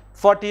ప్రాంతం,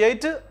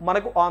 48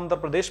 మనకు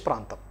ఆంధ్రప్రదేశ్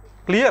ప్రాంతం.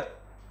 క్లియర్?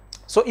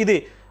 సో ఇది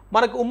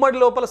మనకు ఉమ్మడి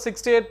లోపల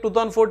 68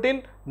 2014,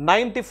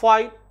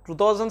 95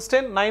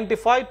 2010,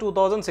 95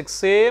 2006,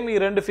 సేమ్ ఈ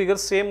రెండు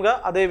ఫిగర్స్ సేమ్గా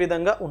అదే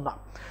విధంగా ఉన్నా.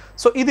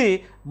 సో ఇది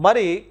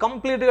మరి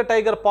కంప్లీట్గా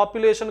టైగర్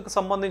పాపులేషన్కి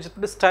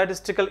సంబంధించిన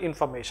స్టాటిస్టికల్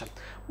ఇన్ఫర్మేషన్.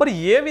 మరి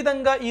ఏ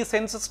విధంగా ఈ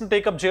సెన్సస్ను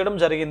టేకప్ చేయడం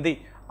జరిగింది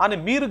అని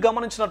మీరు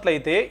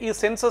గమనించినట్లయితే ఈ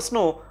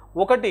సెన్సస్ను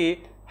ఒకటి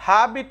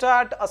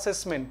హ్యాబిటాట్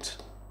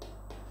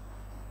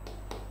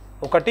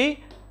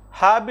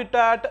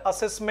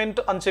అసెస్మెంట్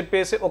అని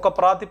చెప్పేసి ఒక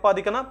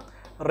ప్రాతిపదికన,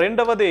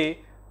 రెండవది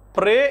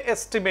ప్రే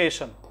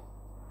ఎస్టిమేషన్.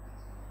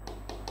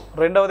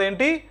 రెండవది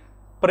ఏంటి?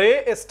 ప్రే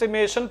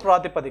ఎస్టిమేషన్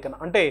ప్రాతిపదికన,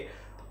 అంటే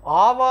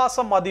ఆవాస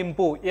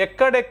మదింపు,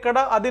 ఎక్కడెక్కడ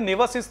అది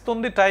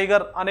నివసిస్తుంది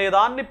టైగర్ అనే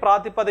దాన్ని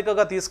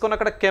ప్రాతిపదికగా తీసుకొని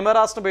అక్కడ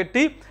కెమెరాస్ను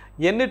పెట్టి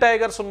ఎన్ని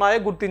టైగర్స్ ఉన్నాయో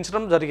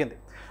గుర్తించడం జరిగింది.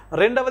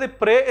 రెండవది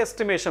ప్రే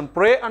ఎస్టిమేషన్.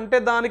 ప్రే అంటే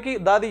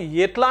దాది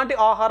ఎట్లాంటి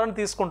ఆహారాన్ని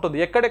తీసుకుంటుంది,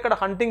 ఎక్కడెక్కడ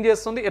హంటింగ్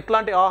చేస్తుంది,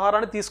 ఎట్లాంటి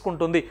ఆహారాన్ని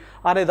తీసుకుంటుంది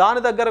అనే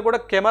దాని దగ్గర కూడా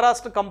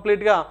కెమెరాస్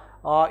కంప్లీట్గా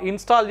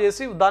ఇన్స్టాల్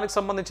చేసి దానికి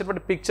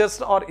సంబంధించినటువంటి పిక్చర్స్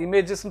ఆర్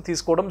ఇమేజెస్ని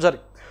తీసుకోవడం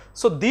జరిగింది.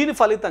 సో దీని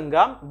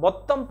ఫలితంగా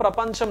మొత్తం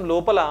ప్రపంచం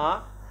లోపల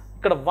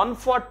ఇక్కడ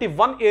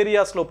 141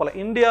 ఏరియాస్ లోపల,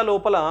 ఇండియా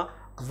లోపల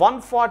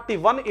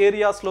 141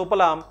 ఏరియాస్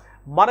లోపల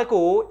మనకు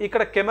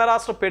ఇక్కడ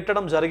కెమెరాస్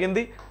పెట్టడం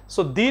జరిగింది.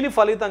 సో దీని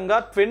ఫలితంగా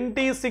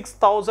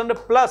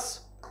 26,000+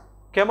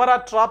 కెమెరా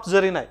ట్రాప్స్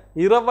జరిగినాయి.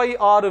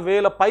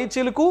 26,000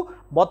 పైచిలకు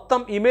మొత్తం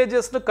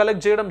ఇమేజెస్ను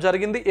కలెక్ట్ చేయడం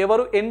జరిగింది.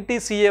 ఎవరు?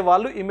 NTCA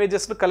వాళ్ళు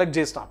ఇమేజెస్ను కలెక్ట్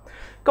చేసినాం.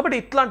 కాబట్టి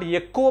ఇట్లాంటి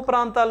ఎక్కువ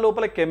ప్రాంతాల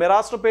లోపల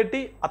కెమెరాస్ను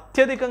పెట్టి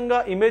అత్యధికంగా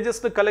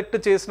ఇమేజెస్ను కలెక్ట్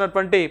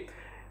చేసినటువంటి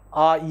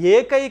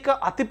ఏకైక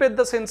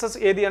అతిపెద్ద సెన్సస్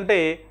ఏది అంటే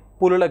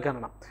పులుల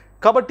గణన.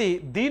 కాబట్టి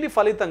దీని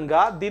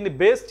ఫలితంగా దీన్ని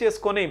బేస్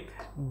చేసుకొని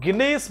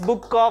గిన్నీస్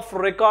బుక్ ఆఫ్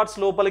రికార్డ్స్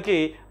లోపలికి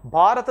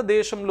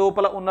భారతదేశం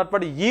లోపల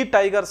ఉన్నటువంటి ఈ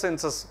టైగర్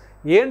సెన్సస్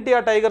ఏంటి? ఆ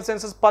టైగర్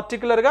సెన్సస్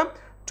పర్టికులర్గా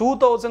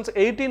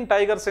 2018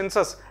 tiger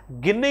census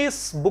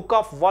Guinness book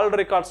of world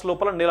records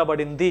లోపల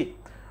నిలబడింది.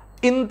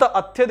 ఇంత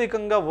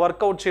అత్యధికంగా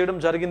వర్కౌట్ చేయడం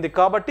జరిగింది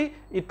కాబట్టి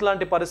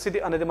ఇట్లాంటి పరిస్థితి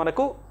అనేది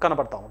మనకు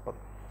కనబడతా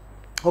ఉంటుంది.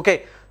 ఓకే,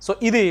 సో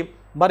ఇది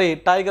మరి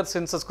టైగర్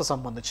సెన్సస్కు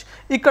సంబంధించి.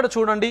 ఇక్కడ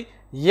చూడండి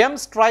ఎం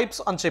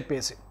స్ట్రైప్స్ అని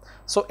చెప్పేసి,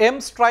 సో ఎం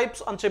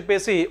స్ట్రైప్స్ అని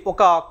చెప్పేసి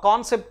ఒక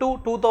కాన్సెప్ట్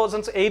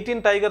 2018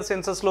 టైగర్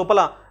సెన్సస్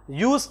లోపల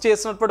యూజ్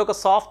చేసినటువంటి ఒక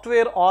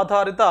సాఫ్ట్వేర్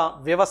ఆధారిత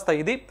వ్యవస్థ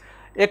ఇది.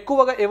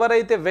 ఎక్కువగా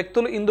ఎవరైతే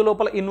వ్యక్తులు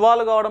ఇందులోపల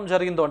ఇన్వాల్వ్ కావడం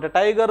జరిగిందో అంటే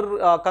టైగర్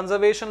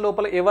కన్జర్వేషన్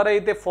లోపల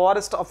ఎవరైతే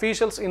ఫారెస్ట్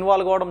అఫీషియల్స్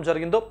ఇన్వాల్వ్ కావడం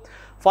జరిగిందో,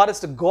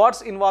 ఫారెస్ట్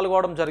గార్డ్స్ ఇన్వాల్వ్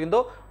కావడం జరిగిందో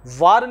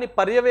వారిని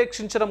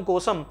పర్యవేక్షించడం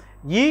కోసం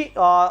ఈ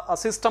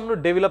సిస్టమ్ను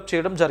డెవలప్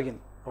చేయడం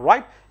జరిగింది.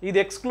 రైట్,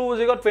 ఇది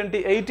ఎక్స్క్లూజివ్గా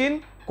 2018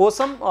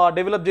 కోసం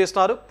డెవలప్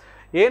చేసినారు.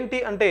 ఏంటి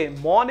అంటే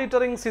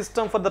monitoring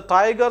system for the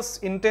tigers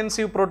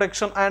intensive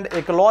protection and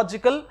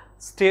ecological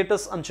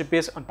status అని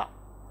చెప్పేసి అంట.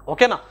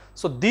 ఓకేనా?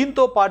 సో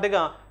దీంతో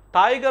పాటుగా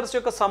టైగర్స్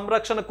యొక్క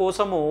సంరక్షణ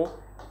కోసము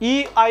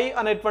ఈఐ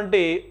అనేటువంటి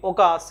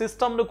ఒక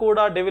సిస్టమ్ను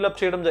కూడా డెవలప్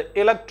చేయడం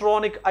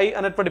ఎలక్ట్రానిక్ ఐ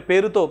అనేటువంటి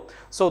పేరుతో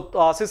సో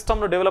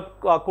సిస్టమ్ను డెవలప్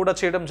కూడా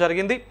చేయడం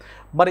జరిగింది.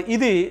 మరి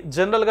ఇది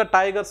జనరల్గా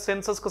టైగర్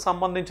సెన్సస్కు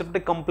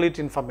సంబంధించినటువంటి complete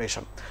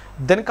information.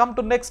 Then come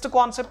to next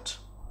concept.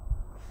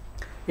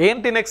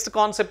 ఏంటి నెక్స్ట్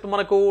కాన్సెప్ట్?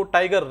 మనకు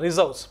tiger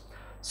reserves.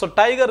 So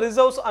tiger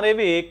reserves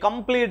అనేవి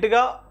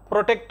కంప్లీట్గా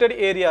ప్రొటెక్టెడ్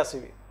ఏరియాస్.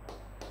 ఇవి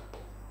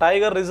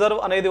టైగర్ రిజర్వ్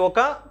అనేది ఒక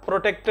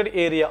ప్రొటెక్టెడ్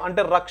ఏరియా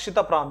అంటే రక్షిత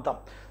ప్రాంతం.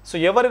 సో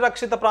ఎవరి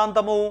రక్షిత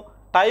ప్రాంతము?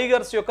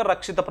 టైగర్స్ యొక్క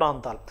రక్షిత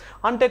ప్రాంతాలు.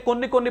 అంటే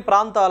కొన్ని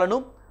ప్రాంతాలను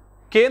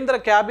కేంద్ర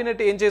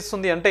క్యాబినెట్ ఏం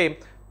చేస్తుంది అంటే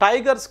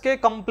టైగర్స్కే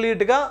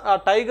కంప్లీట్గా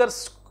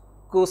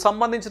టైగర్స్కు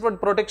సంబంధించినటువంటి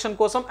ప్రొటెక్షన్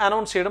కోసం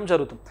అనౌన్స్ చేయడం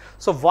జరుగుతుంది.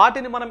 సో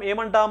వాటిని మనం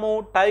ఏమంటాము?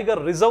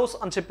 టైగర్ రిజర్వ్స్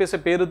అని చెప్పేసి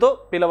పేరుతో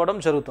పిలవడం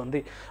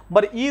జరుగుతుంది.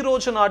 మరి ఈ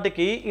రోజు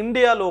నాటికి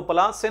ఇండియా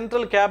లోపల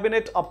సెంట్రల్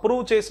క్యాబినెట్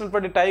అప్రూవ్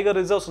చేసినటువంటి టైగర్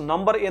రిజర్వ్స్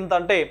నంబర్ ఎంత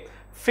అంటే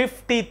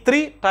 53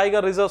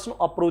 టైగర్ రిజర్వ్స్ను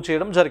అప్రూవ్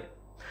చేయడం జరిగింది.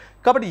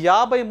 కాబట్టి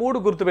 53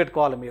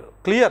 గుర్తుపెట్టుకోవాలి మీరు.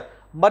 క్లియర్?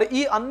 మరి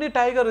ఈ అన్ని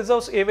టైగర్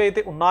రిజర్వ్స్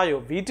ఏవైతే ఉన్నాయో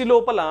వీటి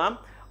లోపల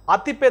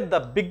అతిపెద్ద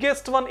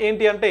బిగ్గెస్ట్ వన్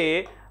ఏంటి అంటే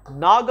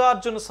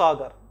నాగార్జున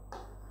సాగర్.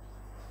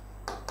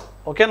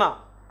 ఓకేనా?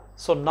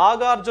 సో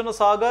నాగార్జున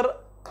సాగర్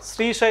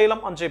శ్రీశైలం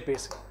అని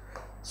చెప్పేసి,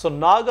 so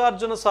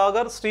Nagarjuna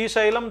Sagar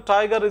Srisailam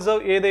tiger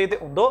reserve ఏదైతే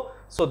ఉందో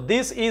so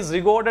this is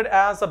recorded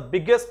as the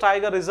biggest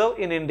tiger reserve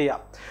in India.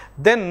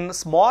 Then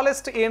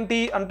smallest ఏంటి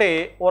అంటే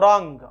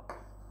Orang.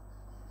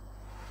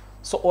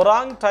 So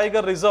Orang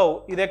tiger reserve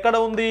ఇది ఎక్కడ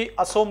ఉంది?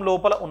 అసోం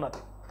లోపల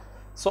ఉన్నది.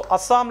 సో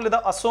అస్సాం లేదా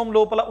అసోం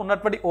లోపల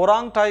ఉన్నటువంటి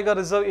ఒరాంగ్ టైగర్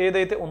రిజర్వ్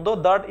ఏదైతే ఉందో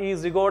that is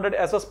recorded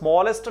as the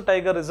smallest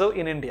tiger reserve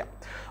in India.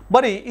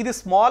 మరి ఇది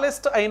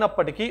స్మాలెస్ట్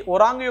అయినప్పటికీ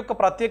ఒరాంగ్ యొక్క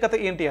ప్రత్యేకత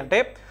ఏంటి అంటే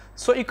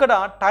సో ఇక్కడ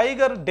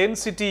టైగర్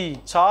డెన్సిటీ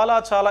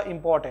చాలా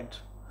ఇంపార్టెంట్.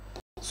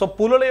 సో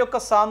పులుల యొక్క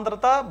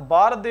సాంద్రత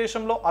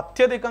భారతదేశంలో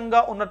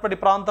అత్యధికంగా ఉన్నటువంటి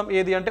ప్రాంతం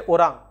ఏది అంటే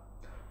ఒరాంగ్.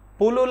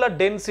 పులుల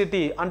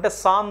డెన్సిటీ అంటే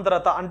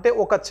సాంద్రత అంటే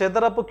ఒక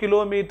చదరపు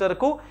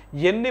కిలోమీటర్కు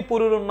ఎన్ని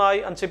పులులు ఉన్నాయి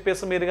అని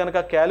చెప్పేసి మీరు కనుక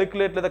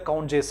క్యాలిక్యులేట్ లేదా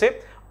కౌంట్ చేస్తే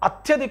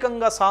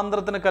అత్యధికంగా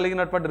సాంద్రతను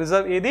కలిగినటువంటి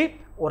రిజర్వ్ ఏది?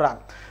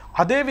 ఒరాంగ్.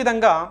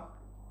 అదేవిధంగా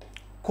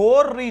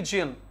కోర్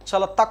రీజియన్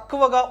చాలా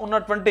తక్కువగా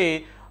ఉన్నటువంటి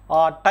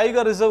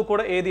టైగర్ రిజర్వ్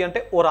కూడా ఏది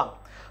అంటే ఒరాంగ్.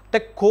 అంటే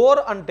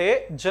కోర్ అంటే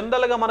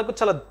జనరల్గా మనకు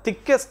చాలా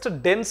థిక్కెస్ట్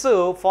డెన్స్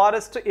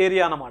ఫారెస్ట్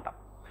ఏరియా అన్నమాట.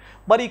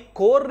 మరి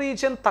కోర్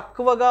రీజియన్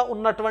తక్కువగా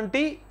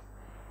ఉన్నటువంటి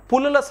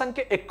పులుల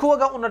సంఖ్య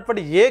ఎక్కువగా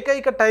ఉన్నటువంటి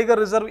ఏకైక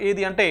టైగర్ రిజర్వ్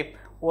ఏది అంటే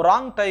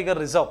Orang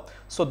tiger reserve.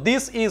 So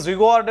this is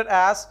recorded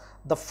as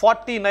the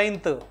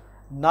 49th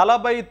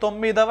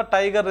 49వ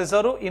tiger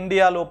reserve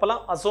India లోపల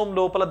అసోం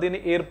లోపల దీన్ని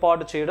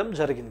ఏర్పాటు చేయడం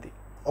జరిగింది.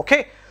 ఓకే,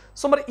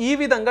 సో మరి ఈ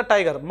విధంగా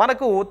టైగర్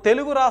మనకు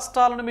తెలుగు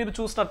రాష్ట్రాలను మీరు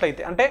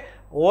చూసినట్లయితే అంటే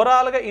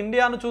ఓవరాల్గా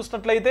ఇండియాను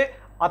చూసినట్లయితే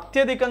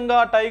అత్యధికంగా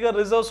టైగర్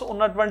రిజర్వ్స్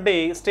ఉన్నటువంటి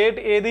స్టేట్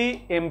ఏది?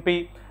 MP.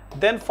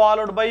 Then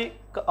followed by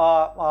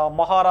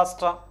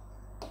Maharashtra.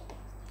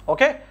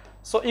 Okay,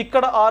 so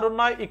ఇక్కడ 6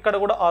 ఉన్నాయి, ఇక్కడ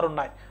కూడా 6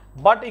 ఉన్నాయి.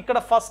 బట్ ఇక్కడ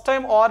ఫస్ట్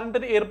టైం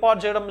 6ని ఏర్పాటు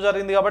చేయడం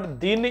జరిగింది కాబట్టి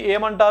దీన్ని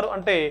ఏమంటారు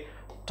అంటే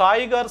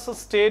టైగర్స్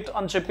స్టేట్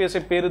అని చెప్పేసి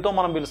పేరుతో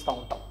మనం పిలుస్తూ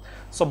ఉంటాం.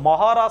 So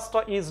Maharashtra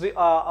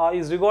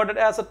is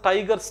regarded as a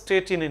tiger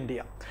state in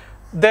India.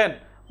 Then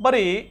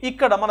మరి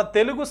ఇక్కడ మన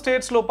తెలుగు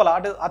స్టేట్స్ లోపల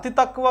అంటే అతి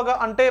తక్కువగా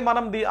అంటే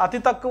మనం అతి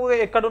తక్కువగా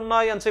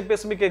ఎక్కడున్నాయి అని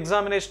చెప్పేసి మీకు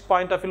ఎగ్జామినేషన్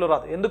పాయింట్ ఆఫ్ వ్యూలో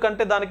రాదు,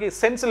 ఎందుకంటే దానికి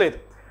సెన్స్ లేదు.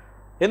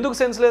 ఎందుకు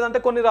సెన్స్ లేదంటే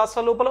కొన్ని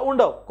రాష్ట్రాల లోపల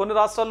ఉండవు, కొన్ని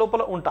రాష్ట్రాల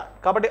లోపల ఉంటాయి.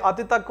 కాబట్టి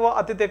అతి తక్కువ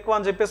అతి ఎక్కువ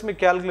అని చెప్పేసి మీకు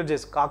క్యాలిక్యులేట్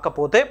చేసి,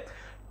 కాకపోతే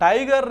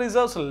టైగర్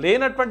రిజర్వ్స్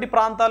లేనటువంటి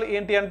ప్రాంతాలు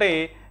ఏంటి అంటే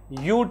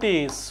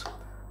UTs.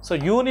 So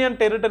union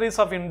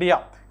territories of India,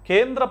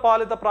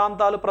 కేంద్రపాలిత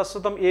ప్రాంతాలు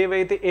ప్రస్తుతం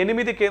ఏవైతే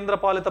 8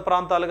 కేంద్రపాలిత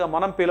ప్రాంతాలుగా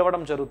మనం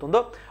పిలవడం జరుగుతుందో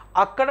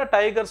అక్కడ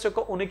టైగర్స్ యొక్క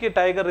ఉనికి,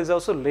 టైగర్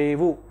రిజర్వ్స్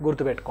లేవు,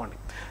 గుర్తుపెట్టుకోండి.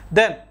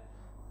 దెన్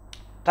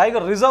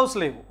టైగర్ రిజర్వ్స్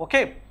లేవు.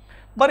 ఓకే,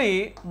 మరి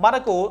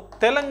మనకు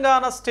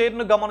తెలంగాణ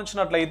స్టేట్ను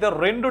గమనించినట్లయితే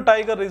 2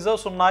 టైగర్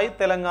రిజర్వ్స్ ఉన్నాయి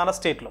తెలంగాణ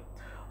స్టేట్లో.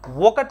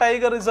 ఒక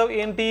టైగర్ రిజర్వ్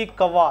ఏంటి,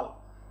 Kawal.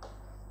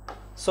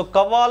 So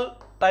Kawal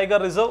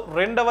tiger reserve.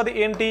 రెండవది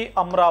ఏంటి,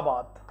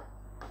 అమ్రాబాద్.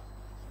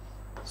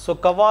 So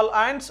Kawal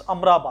and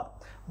Amrabad.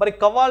 మరి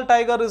కవ్వాల్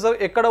టైగర్ రిజర్వ్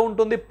ఎక్కడ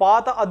ఉంటుంది,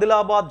 పాత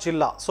ఆదిలాబాద్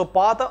జిల్లా. సో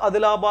పాత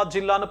ఆదిలాబాద్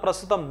జిల్లాను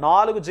ప్రస్తుతం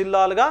 4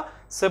 జిల్లాలుగా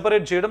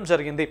సెపరేట్ చేయడం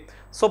జరిగింది.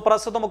 సో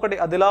ప్రస్తుతం ఒకటి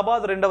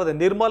ఆదిలాబాద్, రెండవది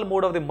నిర్మల్,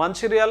 మూడవది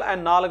మంచిర్యాల్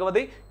అండ్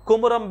 4వది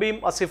కుమురం భీం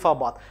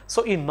ఆసిఫాబాద్. సో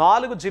ఈ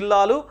 4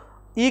 జిల్లాలు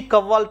ఈ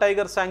కవ్వాల్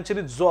టైగర్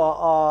శాంక్చురీ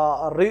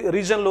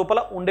రీజన్ లోపల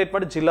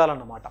ఉండేటువంటి జిల్లాలు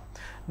అన్నమాట.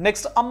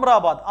 నెక్స్ట్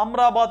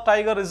అమ్రాబాద్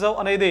టైగర్ రిజర్వ్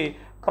అనేది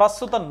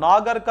ప్రస్తుత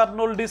Nagar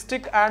Kurnool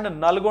district and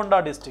Nalgonda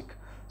district.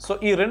 So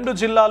ఈ 2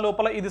 జిల్లా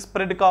లోపల ఇది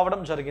స్ప్రెడ్ కావడం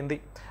జరిగింది.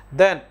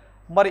 దెన్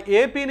మరి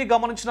ఏపీని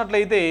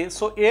గమనించినట్లయితే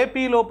సో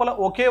ఏపీ లోపల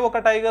ఒకే ఒక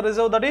tiger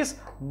reserve, that is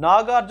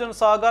Nagarjuna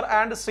Sagar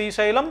and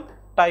Srisailam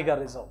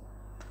tiger reserve.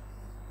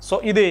 So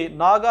ఇది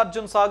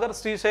నాగార్జున సాగర్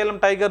శ్రీశైలం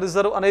టైగర్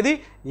రిజర్వ్ అనేది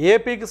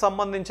ఏపీకి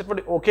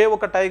సంబంధించినటువంటి ఒకే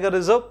ఒక టైగర్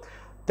రిజర్వ్.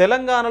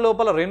 తెలంగాణ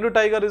లోపల 2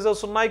 టైగర్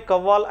రిజర్వ్స్ ఉన్నాయి,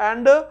 Kawal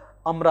and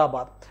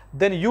Amrabad.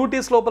 Then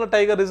UTs లోపల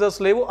టైగర్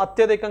రిజర్వ్స్ లేవు,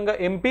 అత్యధికంగా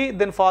MP,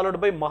 then followed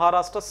by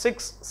Maharashtra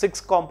 6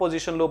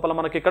 composition లోపల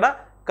మనకి ఇక్కడ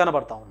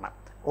కనబడతా ఉన్నాయి.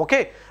 ఓకే,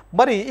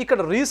 మరి ఇక్కడ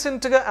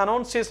రీసెంట్గా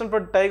అనౌన్స్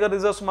చేసినటువంటి టైగర్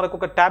రిజర్వ్స్ మనకు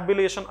ఒక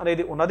ట్యాబ్యులేషన్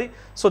అనేది ఉన్నది.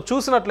 సో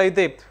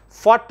చూసినట్లయితే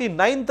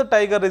 49th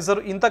టైగర్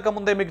రిజర్వ్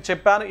ఇంతకుముందే మీకు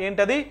చెప్పాను,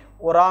 ఏంటది,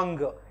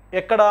 ఒరాంగ్.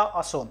 ఎక్కడ,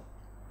 Assam.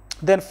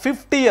 Then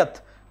 50th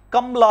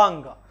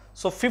కమ్లాంగ్.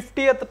 So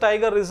 50th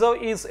tiger reserve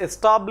is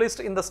established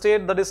in the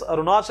state, that is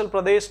Arunachal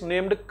Pradesh,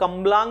 named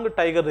Kamlang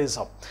Tiger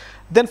Reserve.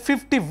 Then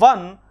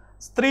 51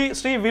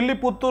 Sri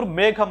Villiputtur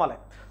Meghamalai.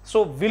 So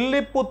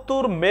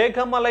Villiputtur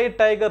Meghamalai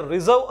Tiger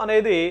Reserve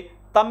అనేది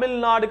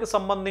తమిళనాడుకి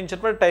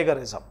సంబంధించినటువంటి tiger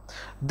reserve.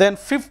 Then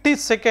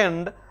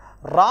 52nd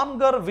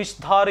Ramgarh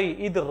విష్ధారి,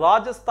 ఇది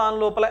రాజస్థాన్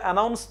లోపల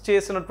announce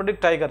చేసినటువంటి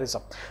tiger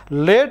reserve.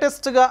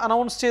 లేటెస్ట్గా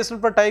announce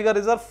చేసినటువంటి tiger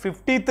reserve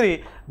 53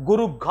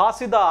 గురు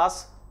Ghasidas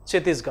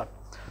Chhattisgarh.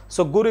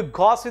 So గురు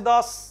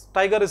Ghasidas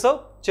tiger reserve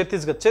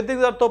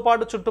ఛత్తీస్గఢ్తో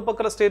పాటు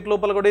చుట్టుపక్కల స్టేట్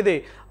లోపల కూడా ఇది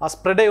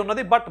స్ప్రెడ్ అయి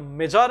ఉన్నది, బట్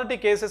మెజారిటీ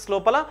కేసెస్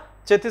లోపల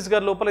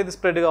ఛత్తీస్గఢ్ లోపల ఇది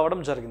స్ప్రెడ్ కావడం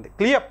జరిగింది.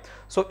 క్లియర్.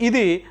 సో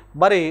ఇది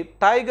మరి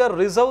టైగర్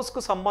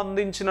రిజర్వ్స్కు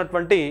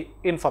సంబంధించినటువంటి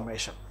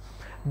information.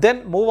 Then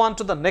move on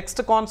to the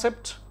next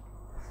concept,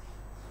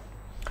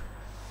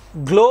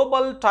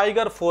 global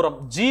tiger forum,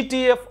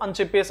 GTF అని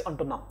చెప్పేసి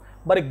అంటున్నాం.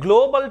 మరి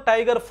గ్లోబల్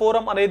టైగర్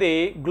ఫోరం అనేది,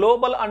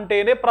 గ్లోబల్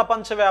అంటేనే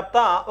ప్రపంచవ్యాప్త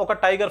ఒక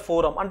టైగర్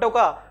ఫోరం అంటే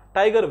ఒక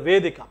టైగర్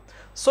వేదిక.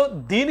 సో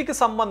దీనికి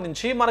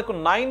సంబంధించి మనకు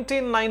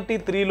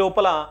 1993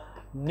 లోపల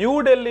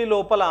న్యూఢిల్లీ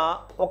లోపల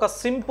ఒక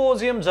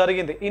సింపోజియం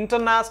జరిగింది,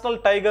 ఇంటర్నేషనల్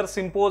టైగర్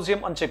సింపోజియం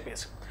అని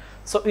చెప్పేసి.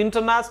 So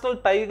international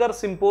tiger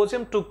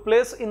symposium took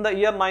place in the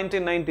year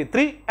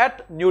 1993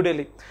 at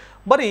New Delhi.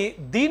 మరి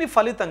దీని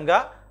ఫలితంగా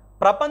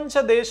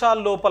ప్రపంచ దేశాల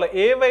లోపల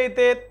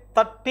ఏవైతే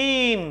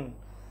 13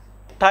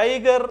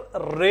 టైగర్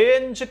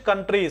రేంజ్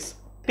కంట్రీస్,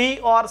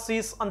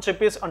 TRCs అని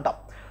చెప్పేసి అంటాం,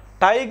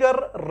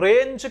 టైగర్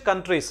రేంజ్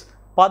కంట్రీస్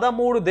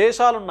 13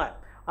 దేశాలు ఉన్నాయి.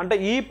 అంటే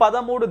ఈ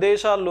 13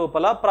 దేశాల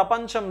లోపల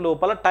ప్రపంచం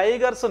లోపల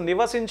టైగర్స్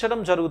నివసించడం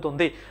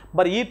జరుగుతుంది.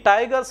 మరి ఈ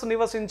టైగర్స్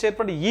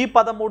నివసించేటువంటి ఈ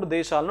 13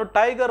 దేశాలను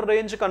టైగర్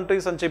రేంజ్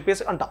కంట్రీస్ అని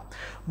చెప్పేసి అంటాం.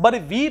 మరి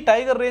ఈ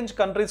టైగర్ రేంజ్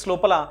కంట్రీస్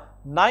లోపల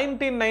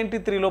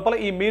 1993 లోపల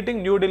ఈ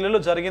మీటింగ్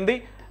న్యూఢిల్లీలో జరిగింది.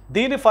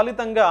 దీని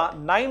ఫలితంగా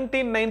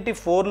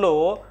 1994లో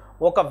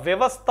ఒక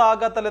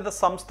వ్యవస్థాగత లేదా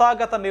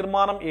సంస్థాగత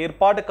నిర్మాణం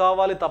ఏర్పాటు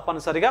కావాలి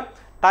తప్పనిసరిగా,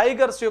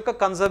 టైగర్స్ యొక్క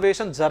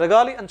కన్జర్వేషన్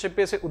జరగాలి అని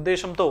చెప్పేసి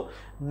ఉద్దేశంతో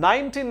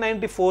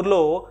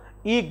 1994లో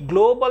ఈ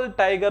గ్లోబల్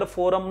టైగర్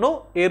ఫోరంను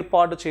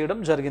ఏర్పాటు చేయడం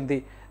జరిగింది.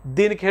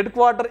 దీనికి హెడ్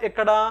క్వార్టర్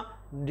ఎక్కడ,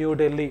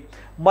 న్యూఢిల్లీ.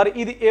 మరి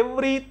ఇది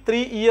ఎవ్రీ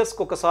 3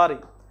 ఇయర్స్కి ఒకసారి,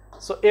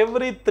 సో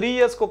ఎవ్రీ 3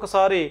 ఇయర్స్కి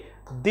ఒకసారి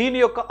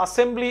దీని యొక్క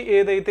అసెంబ్లీ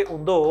ఏదైతే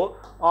ఉందో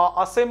ఆ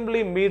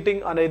అసెంబ్లీ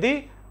మీటింగ్ అనేది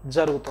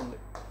జరుగుతుంది.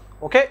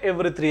 ఓకే,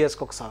 ఎవ్రీ 3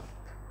 ఇయర్స్కి ఒకసారి.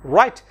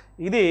 రైట్,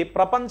 ఇది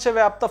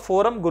ప్రపంచవ్యాప్త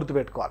ఫోరం,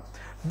 గుర్తుపెట్టుకోవాలి.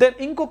 దెన్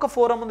ఇంకొక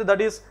ఫోరం ఉంది,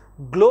 that is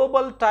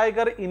global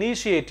tiger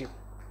initiative.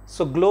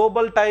 So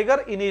global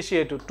tiger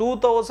initiative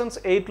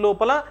 2008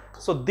 లోపల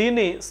సో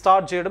దీన్ని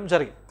స్టార్ట్ చేయడం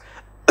జరిగింది.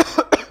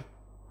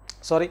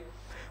 సారీ,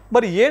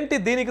 మరి ఏంటి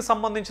దీనికి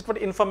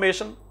సంబంధించినటువంటి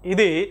ఇన్ఫర్మేషన్,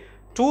 ఇది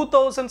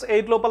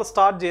 2008 లోపల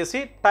స్టార్ట్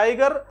చేసి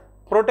టైగర్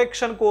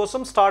ప్రొటెక్షన్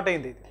కోసం స్టార్ట్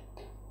అయింది ఇది.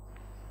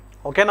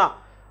 ఓకేనా,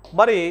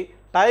 మరి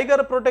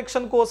టైగర్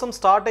ప్రొటెక్షన్ కోసం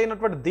స్టార్ట్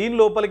అయినటువంటి దీని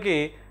లోపలికి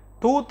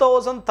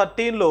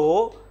 2013లో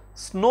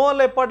స్నో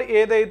లెపర్డ్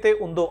ఏదైతే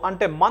ఉందో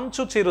అంటే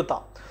మంచు చిరుత,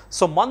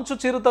 సో మంచు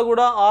చిరుత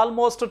కూడా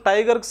ఆల్మోస్ట్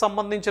టైగర్కి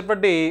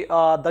సంబంధించినటువంటి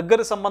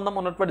దగ్గర సంబంధం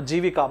ఉన్నటువంటి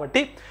జీవి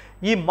కాబట్టి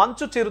ఈ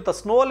మంచు చిరుత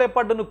స్నో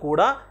లెపర్డ్ను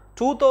కూడా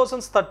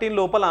 2013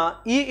 లోపల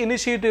ఈ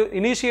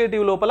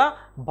ఇనిషియేటివ్ లోపల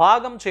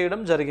భాగం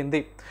చేయడం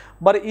జరిగింది.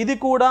 మరి ఇది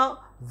కూడా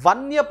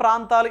వన్య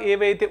ప్రాంతాలు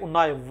ఏవైతే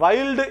ఉన్నాయో,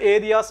 వైల్డ్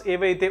ఏరియాస్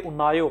ఏవైతే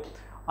ఉన్నాయో,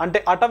 అంటే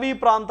అటవీ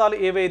ప్రాంతాలు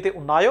ఏవైతే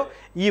ఉన్నాయో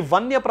ఈ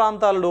వన్య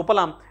ప్రాంతాల లోపల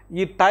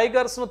ఈ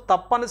టైగర్స్ను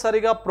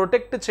తప్పనిసరిగా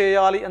ప్రొటెక్ట్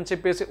చేయాలి అని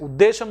చెప్పేసి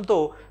ఉద్దేశంతో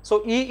సో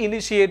ఈ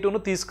ఇనిషియేటివ్ను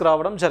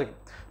తీసుకురావడం జరిగింది.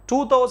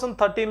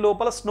 2013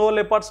 లోపల స్నో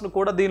లెపర్డ్స్ను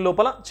కూడా దీని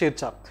లోపల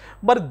చేర్చారు.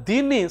 మరి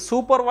దీన్ని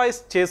సూపర్వైజ్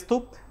చేస్తూ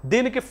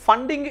దీనికి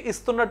ఫండింగ్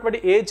ఇస్తున్నటువంటి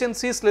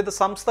ఏజెన్సీస్ లేదా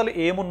సంస్థలు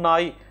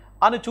ఏమున్నాయి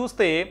అని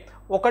చూస్తే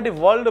ఒకటి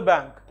వరల్డ్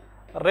బ్యాంక్,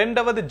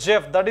 రెండవది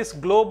Jeff, that is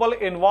global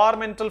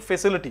environmental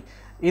facility.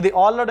 ఇది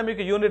ఆల్రెడీ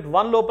మీకు యూనిట్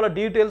 1 లోపల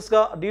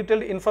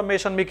డీటెయిల్డ్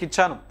ఇన్ఫర్మేషన్ మీకు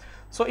ఇచ్చాను.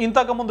 సో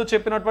ఇంతకుముందు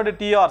చెప్పినటువంటి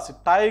టీఆర్సీ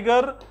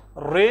టైగర్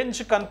రేంజ్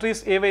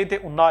కంట్రీస్ ఏవైతే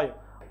ఉన్నాయో,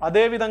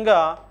 అదేవిధంగా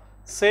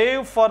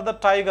save for the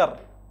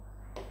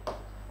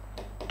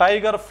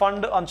tiger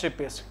fund అని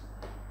చెప్పేసి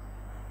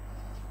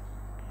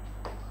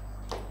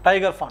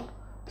tiger fund,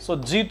 so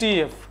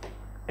GTF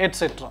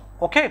etcetera.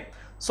 Okay,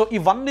 so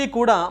ఇవన్నీ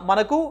కూడా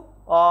మనకు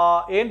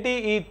ఏంటి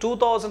ఈ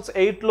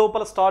 2008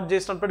 లోపల స్టార్ట్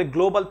చేసినటువంటి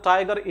గ్లోబల్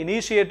టైగర్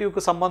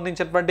ఇనిషియేటివ్కి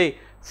సంబంధించినటువంటి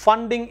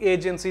ఫండింగ్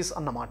ఏజెన్సీస్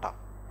అన్నమాట.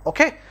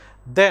 Okay,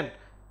 then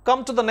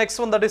come to the next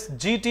one, that is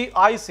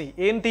GTIC.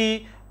 ఏంటి?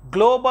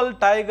 Global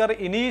tiger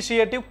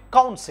initiative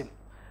council.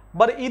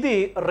 మరి ఇది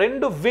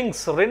 2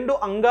 వింగ్స్, 2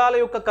 అంగాల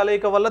యొక్క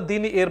కలయిక వల్ల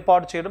దీన్ని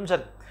ఏర్పాటు చేయడం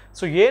జరిగింది.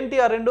 సో ఏంటి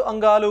ఆ 2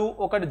 అంగాలు?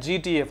 ఒకటి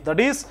GTF,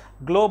 that is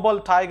global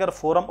tiger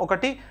forum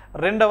ఒకటి,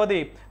 రెండవది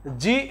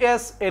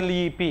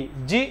GSLEP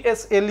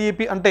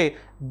అంటే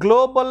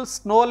global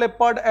snow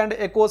leopard and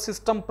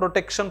ecosystem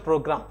protection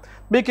programme.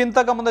 మీకు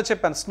ఇంతకుముందే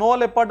చెప్పాను, స్నో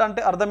లెపర్డ్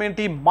అంటే అర్థం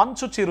ఏంటి?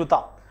 మంచు చిరుత.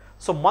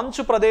 సో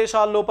మంచు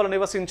ప్రదేశాల లోపల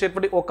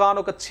నివసించేటువంటి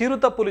ఒకానొక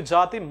చిరుత పులి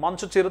జాతి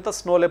మంచు చిరుత,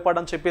 స్నో లెపర్డ్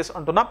అని చెప్పేసి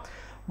అంటున్నాం.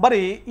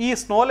 మరి ఈ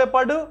స్నో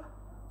లెపర్డ్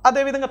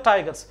అదేవిధంగా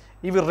టైగర్స్,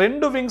 ఇవి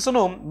 2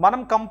 వింగ్స్ను మనం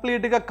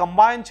కంప్లీట్గా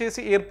కంబైన్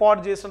చేసి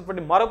ఏర్పాటు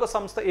చేసినటువంటి మరొక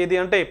సంస్థ ఏది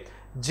అంటే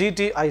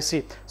GTIC,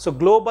 so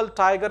global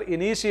tiger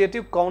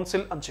initiative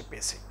council అని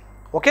చెప్పేసి.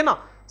 ఓకేనా?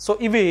 సో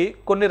ఇవి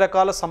కొన్ని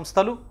రకాల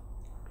సంస్థలు.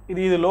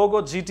 ఇది లోగో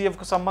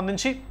GTFకు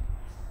సంబంధించి.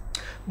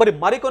 మరి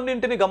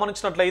మరికొన్నింటిని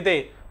గమనించినట్లయితే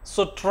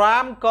సో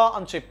ట్రామ్కా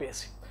అని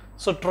చెప్పేసి,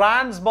 so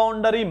trans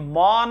boundary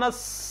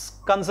Manas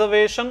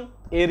conservation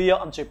area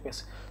అని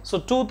చెప్పేసి. సో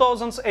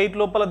 2008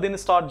 లోపల దీన్ని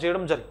స్టార్ట్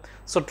చేయడం జరిగింది.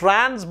 So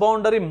trans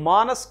boundary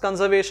Manas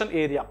conservation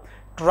area.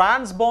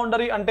 Trans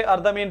boundary అంటే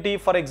అర్థం ఏంటి?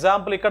 ఫర్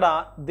ఎగ్జాంపుల్ ఇక్కడ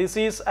దిస్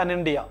ఈజ్ అన్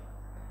ఇండియా,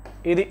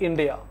 ఇది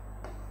India.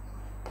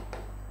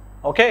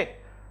 Okay,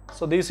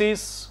 so this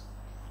is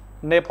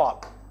Nepal.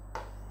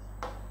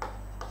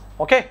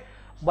 Okay,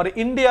 మరి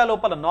ఇండియా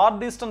లోపల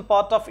north eastern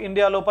part of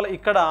India లోపల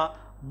ఇక్కడ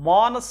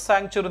మానస్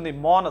శాంక్చురీ ఉంది,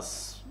 మానస్.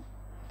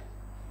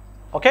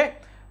 ఓకే,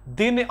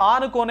 దీన్ని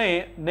ఆనుకొనే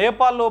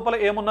నేపాల్ లోపల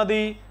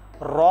ఏమున్నది?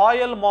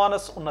 రాయల్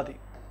మానస్ ఉన్నది,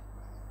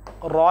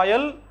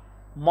 రాయల్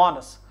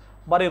మానస్.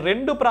 మరి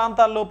 2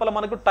 ప్రాంతాల లోపల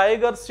మనకు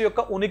టైగర్స్ యొక్క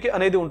ఉనికి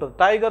అనేది ఉంటుంది.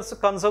 టైగర్స్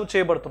కన్సర్వ్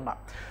చేయబడుతున్నాయి.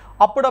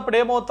 అప్పుడప్పుడు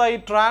ఏమవుతాయి?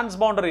 ట్రాన్స్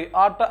బౌండరీ,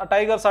 ఆ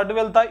టైగర్స్ అడ్డు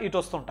వెళ్తాయి, ఇటు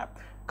వస్తుంటాయి.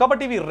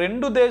 కాబట్టి ఇవి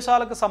 2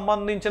 దేశాలకు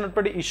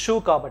సంబంధించినటువంటి ఇష్యూ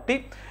కాబట్టి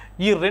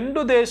ఈ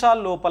 2 దేశాల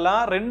లోపల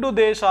 2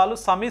 దేశాలు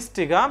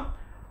సమిష్టిగా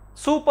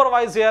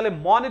సూపర్వైజ్ చేయాలి,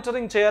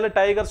 మానిటరింగ్ చేయాలి,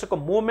 టైగర్స్ యొక్క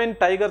మూమెంట్,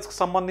 టైగర్స్కి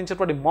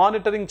సంబంధించినటువంటి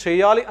మానిటరింగ్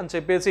చేయాలి అని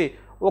చెప్పేసి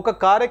ఒక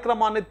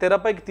కార్యక్రమాన్ని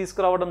తెరపైకి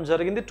తీసుకురావడం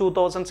జరిగింది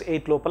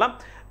 2008 లోపల.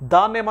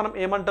 దాన్నే మనం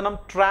ఏమంటున్నాం?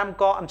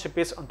 ట్రామ్కా అని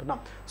చెప్పేసి అంటున్నాం.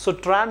 So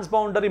trans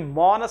boundary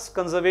Manas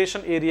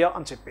conservation area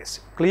అని చెప్పేసి.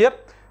 Clear?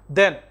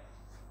 Then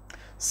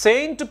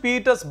Saint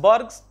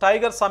Petersburg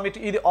tiger summit.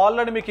 ఇది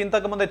ఆల్రెడీ మీకు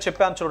ఇంతకుముందే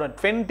చెప్పాను చూడండి,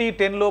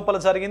 2010 లోపల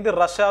జరిగింది,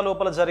 రష్యా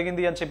లోపల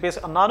జరిగింది అని చెప్పేసి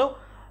అన్నాను.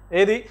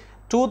 ఏది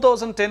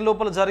 2010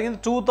 లోపల జరిగింది.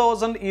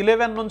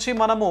 2011 నుంచి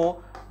మనము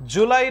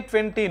జూలై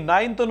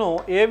 29ను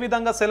ఏ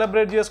విధంగా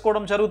సెలబ్రేట్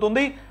చేసుకోవడం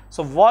జరుగుతుంది?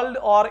 So world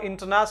are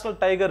international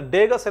tiger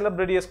డేగా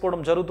సెలబ్రేట్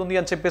చేసుకోవడం జరుగుతుంది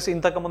అని చెప్పేసి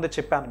ఇంతకుముందే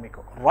చెప్పాను మీకు,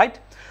 రైట్?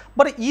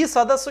 మరి ఈ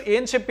సదస్సు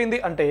ఏం చెప్పింది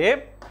అంటే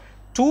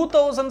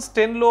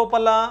 2010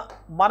 లోపల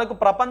మనకు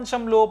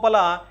ప్రపంచం లోపల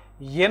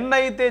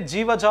ఎన్నైతే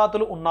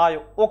జీవజాతులు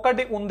ఉన్నాయో,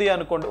 ఒకటి ఉంది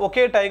అనుకోండి,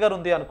 ఒకే టైగర్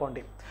ఉంది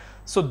అనుకోండి.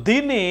 సో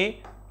దీన్ని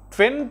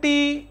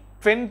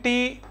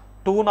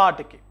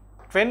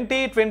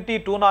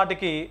 2022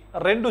 నాటికి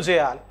 2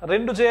 చేయాలి.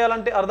 2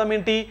 చేయాలంటే అర్థం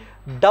ఏంటి?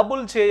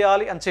 డబుల్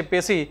చేయాలి అని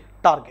చెప్పేసి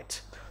టార్గెట్.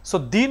 సో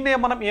దీన్నే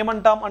మనం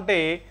ఏమంటాం అంటే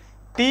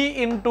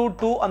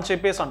T/2 అని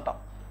చెప్పేసి అంటాం.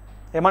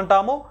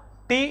 ఏమంటాము?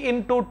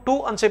 T/2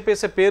 అని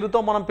చెప్పేసి పేరుతో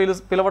మనం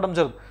పిలవడం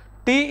జరుగుతుంది.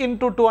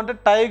 T/2 అంటే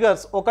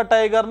టైగర్స్, ఒక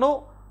టైగర్ను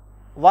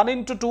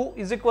 1/2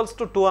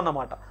 = 2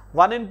 అన్నమాట.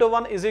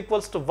 1/1 =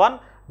 1,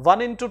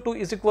 1/2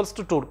 =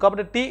 2.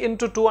 కాబట్టి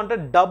T/2 అంటే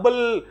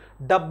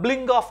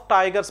doubling of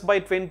tigers by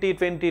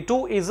 2022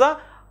 is a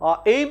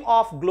aim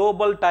of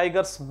global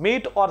tigers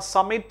meet or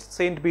summit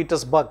St.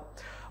 Petersburg.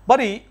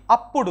 మరి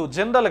అప్పుడు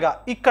జనరల్గా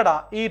ఇక్కడ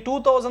ఈ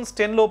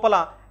 2010 లోపల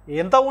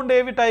ఎంత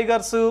ఉండేవి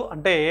టైగర్స్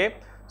అంటే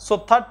సో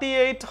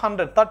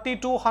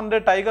 3200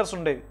 టైగర్స్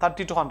ఉండేవి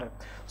 3200.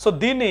 సో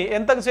దీన్ని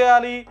ఎంతకు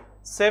చేయాలి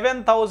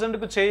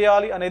 7000కు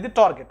చేయాలి అనేది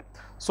టార్గెట్.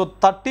 సో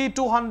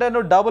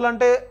 3200 డబుల్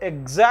అంటే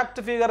ఎగ్జాక్ట్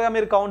ఫిగర్గా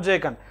మీరు కౌంట్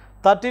చేయకండి.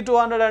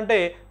 3200 అంటే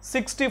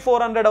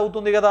 6400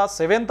 అవుతుంది కదా.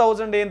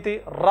 7000 ఏంటి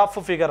రఫ్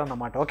ఫిగర్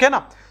అన్నమాట. ఓకేనా.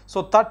 సో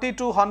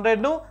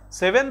 3200ను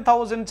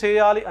 7000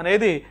 చేయాలి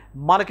అనేది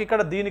మనకి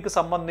ఇక్కడ దీనికి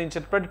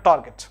సంబంధించినటువంటి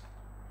టార్గెట్.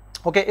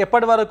 ఓకే,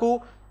 ఎప్పటి వరకు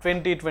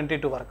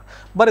 2022 వరకు.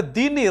 మరి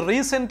దీన్ని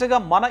రీసెంట్గా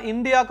మన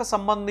ఇండియాకు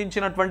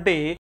సంబంధించినటువంటి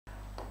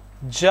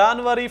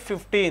జనవరి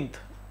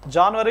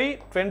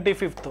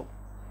 25th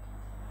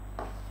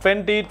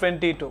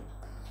 2022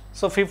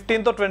 so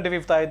 15th or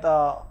 25th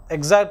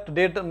exact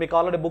date మీకు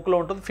ఆల్రెడీ బుక్లో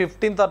ఉంటుంది.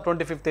 15th or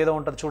 25th ఏదో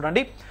ఉంటుంది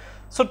చూడండి.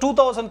 సో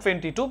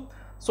 2022.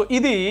 సో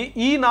ఇది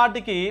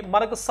ఈనాటికి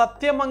మనకు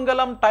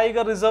సత్యమంగళం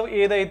టైగర్ రిజర్వ్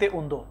ఏదైతే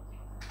ఉందో,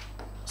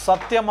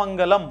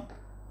 Sathyamangalam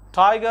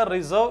tiger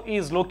reserve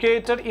is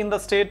located in the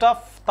state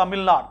of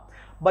Tamil Nadu.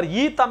 మరి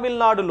ఈ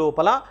తమిళనాడు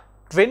లోపల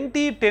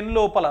 2010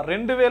 లోపల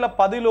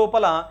 2010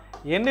 లోపల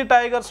ఎన్ని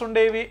టైగర్స్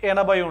ఉండేవి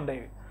 80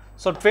 ఉండేవి.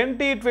 సో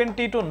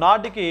 2022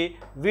 నాటికి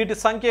వీటి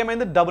సంఖ్య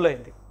ఏమైంది డబుల్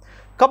అయింది.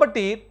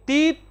 కాబట్టి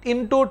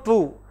T/2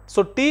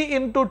 సో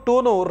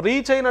T/2ను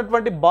రీచ్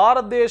అయినటువంటి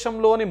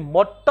భారతదేశంలోని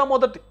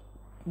మొట్టమొదటి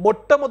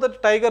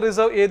టైగర్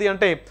రిజర్వ్ ఏది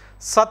అంటే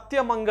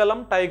సత్యమంగళం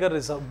టైగర్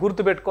రిజర్వ్.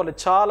 గుర్తుపెట్టుకోవాలి,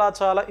 చాలా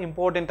చాలా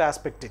ఇంపార్టెంట్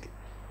ఆస్పెక్ట్ ఇది.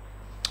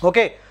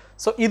 ఓకే,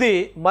 సో ఇది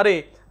మరి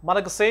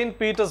మనకు సెయింట్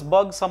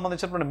పీటర్స్బర్గ్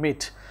సంబంధించినటువంటి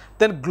meet.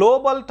 Then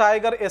global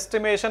tiger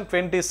estimation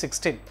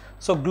 2016.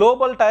 So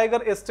global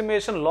tiger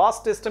estimation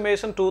last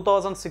estimation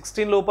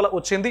 2016 లోపల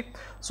వచ్చింది.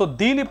 సో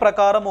దీని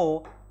ప్రకారము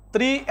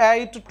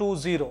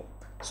 3820.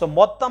 సో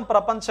మొత్తం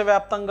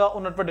ప్రపంచవ్యాప్తంగా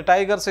ఉన్నటువంటి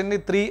టైగర్స్ ఎన్ని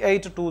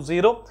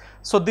 3820.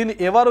 సో దీన్ని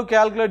ఎవరు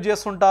క్యాల్కులేట్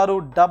చేస్తుంటారు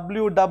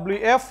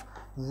WWF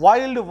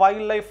వైల్డ్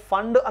లైఫ్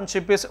ఫండ్ అని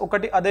చెప్పేసి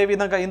ఒకటి,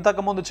 అదేవిధంగా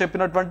ఇంతకుముందు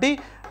చెప్పినటువంటి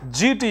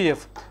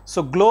GTF so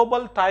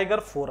global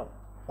tiger forum.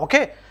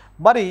 Okay,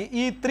 మరి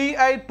ఈ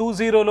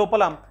 3820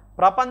 లోపల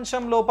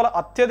ప్రపంచం లోపల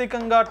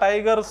అత్యధికంగా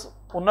టైగర్స్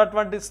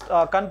ఉన్నటువంటి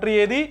కంట్రీ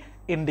ఏది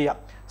ఇండియా.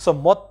 సో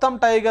మొత్తం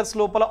టైగర్స్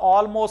లోపల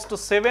ఆల్మోస్ట్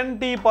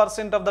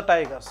 70% ఆఫ్ ద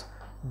టైగర్స్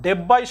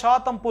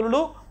 70%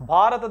 పులులు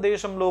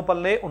భారతదేశం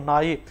లోపలనే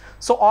ఉన్నాయి.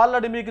 సో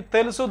ఆల్రెడీ మీకు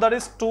తెలుసు that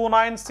is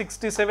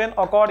 2967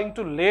 according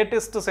to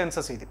latest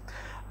census ఇది.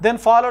 Then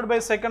followed by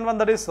second one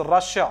that is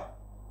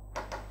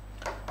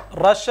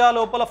Russia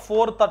లోపల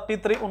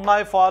 433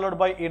 ఉన్నాయి. ఫాలోడ్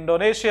బై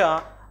ఇండోనేషియా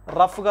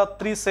రఫ్గా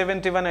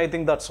 371 ఐ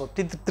థింక్ దట్స్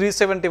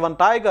 371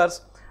 టైగర్స్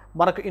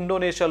మనకు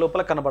ఇండోనేషియా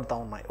లోపల కనబడతా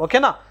ఉన్నాయి.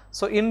 ఓకేనా.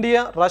 So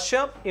India,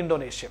 Russia,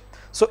 Indonesia.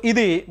 So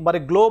ఇది మరి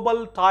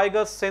గ్లోబల్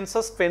టైగర్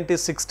సెన్సస్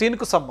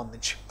 2016కు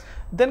సంబంధించి.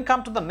 Then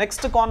come to the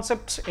next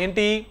concept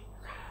ఏంటి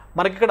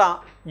మనకి ఇక్కడ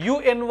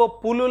UNO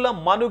పులుల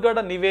మనుగడ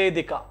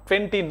నివేదిక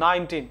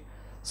 2019.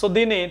 సో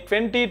దీన్ని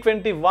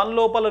 2021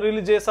 లోపల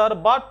రిలీజ్ చేశారు.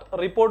 బట్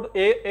రిపోర్ట్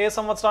ఏ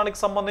సంవత్సరానికి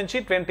సంబంధించి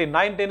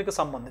 2019కి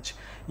సంబంధించి.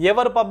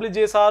 ఎవరు పబ్లిష్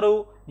చేశారు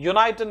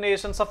యునైటెడ్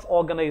నేషన్స్ ఆఫ్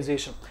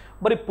ఆర్గనైజేషన్.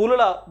 మరి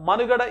పులుల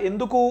మనుగడ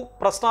ఎందుకు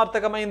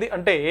ప్రశ్నార్థకమైంది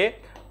అంటే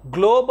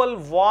గ్లోబల్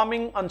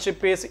వార్మింగ్ అని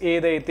చెప్పేసి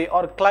ఏదైతే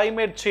ఆర్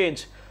క్లైమేట్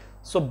చేంజ్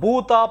సో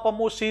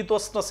భూతాపము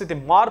శీతోష్ణ స్థితి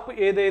మార్పు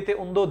ఏదైతే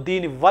ఉందో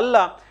దీనివల్ల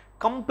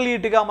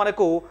కంప్లీట్గా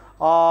మనకు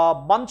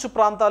మంచు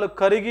ప్రాంతాలు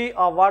కరిగి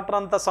ఆ వాటర్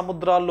అంతా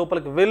సముద్రాల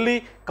లోపలికి వెళ్ళి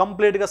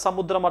కంప్లీట్గా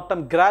సముద్ర మట్టం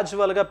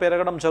గ్రాడ్యువల్గా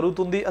పెరగడం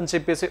జరుగుతుంది అని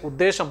చెప్పేసి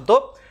ఉద్దేశంతో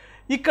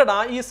ఇక్కడ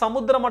ఈ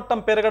సముద్ర మట్టం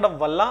పెరగడం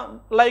వల్ల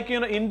లైక్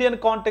ఇండియన్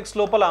కాంటెక్స్ట్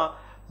లోపల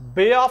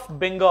బే ఆఫ్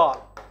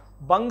బెంగాల్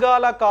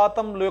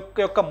బంగాళాఖాతం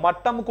యొక్క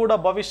మట్టం కూడా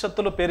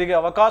భవిష్యత్తులో పెరిగే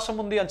అవకాశం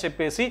ఉంది అని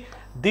చెప్పేసి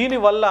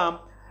దీనివల్ల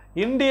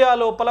ఇండియా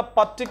లోపల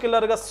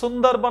పర్టిక్యులర్గా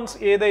సుందర్బన్స్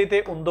ఏదైతే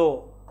ఉందో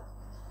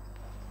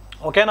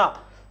ఓకేనా.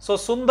 సో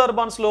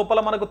సుందర్బన్స్ లోపల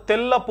మనకు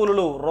తెల్ల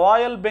పులులు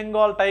రాయల్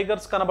బెంగాల్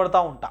టైగర్స్ కనబడతా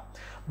ఉంటాయి.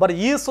 మరి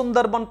ఈ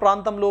సుందర్బన్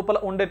ప్రాంతం లోపల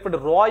ఉండేటువంటి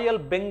royal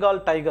Bengal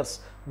tigers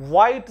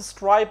white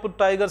stripe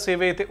tigers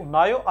ఏవైతే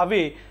ఉన్నాయో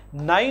అవి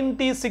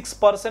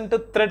 96%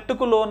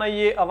 థ్రెట్కు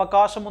లోనయ్యే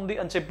అవకాశం ఉంది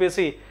అని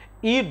చెప్పేసి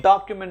ఈ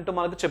డాక్యుమెంట్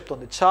మనకు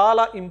చెప్తుంది.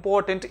 చాలా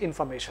important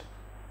information.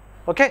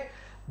 Okay,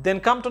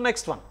 then come to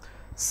next one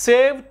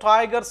save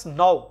tigers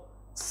now.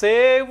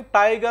 Save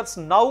tigers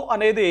now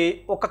అనేది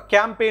ఒక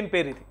క్యాంపెయిన్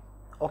పేరు ఇది.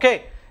 ఓకే,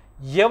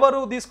 ఎవరు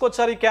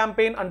తీసుకొచ్చారు ఈ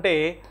క్యాంపెయిన్ అంటే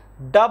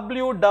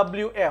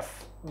WWF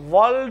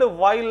world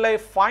wild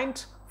life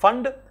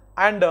fund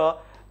and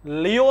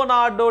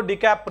Leonardo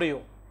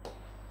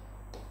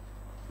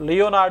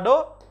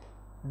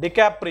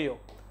DiCaprio.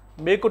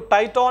 మీకు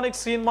టైటానిక్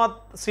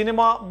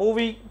సినిమా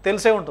మూవీ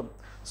తెలిసే ఉంటుంది.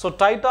 సో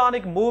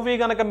టైటానిక్ మూవీ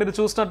కనుక మీరు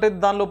చూసినట్టయితే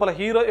దాని లోపల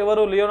హీరో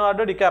ఎవరు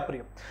లియోనార్డో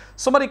డికాప్రియో.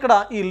 సో మరి ఇక్కడ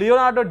ఈ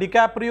Leonardo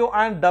DiCaprio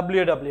and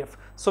WWF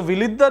so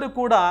వీళ్ళిద్దరు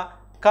కూడా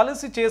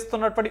కలిసి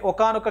చేస్తున్నటువంటి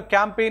ఒకానొక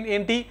క్యాంపెయిన్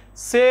ఏంటి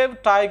సేవ్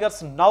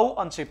టైగర్స్ నౌ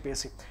అని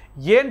చెప్పేసి.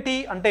 ఏంటి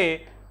అంటే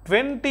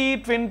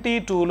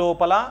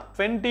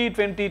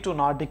 2022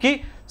 నాటికి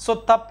సో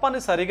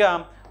తప్పనిసరిగా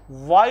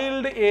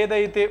వైల్డ్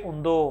ఏదైతే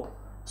ఉందో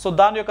సో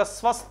దాని యొక్క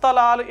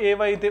స్వస్థలాలు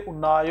ఏవైతే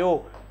ఉన్నాయో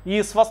ఈ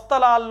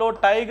స్వస్థలాల్లో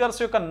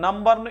టైగర్స్ యొక్క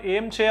నంబర్ను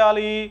ఏం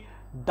చేయాలి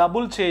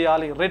డబుల్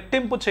చేయాలి,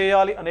 రెట్టింపు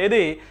చేయాలి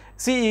అనేది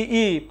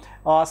ఈ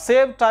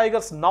సేవ్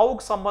టైగర్స్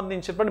నౌకు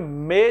సంబంధించినటువంటి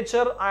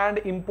మేజర్ అండ్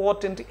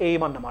ఇంపార్టెంట్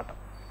ఎయిమ్ అన్నమాట.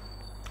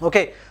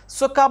 ఓకే,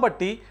 సో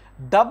కాబట్టి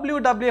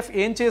WWF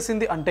ఏం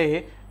చేసింది అంటే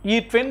ఈ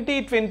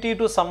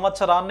 2022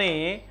 సంవత్సరాన్ని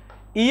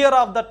ఇయర్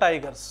ఆఫ్ ద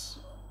టైగర్స్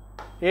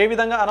ఏ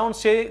విధంగా అనౌన్స్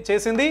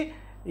చేసింది?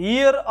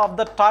 ఇయర్ ఆఫ్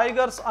ద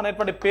టైగర్స్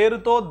అనేటువంటి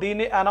పేరుతో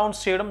దీన్ని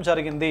అనౌన్స్ చేయడం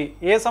జరిగింది.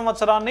 ఏ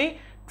సంవత్సరాన్ని?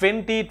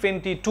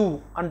 2022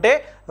 అంటే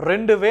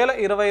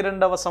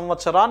 2022వ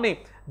సంవత్సరాన్ని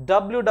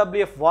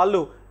WWF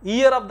వాళ్ళు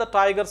ఇయర్ ఆఫ్ ద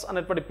టైగర్స్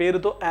అనేటువంటి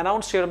పేరుతో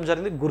అనౌన్స్ చేయడం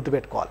జరిగింది,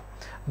 గుర్తుపెట్టుకోవాలి.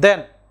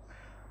 Then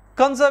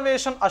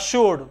conservation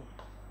assured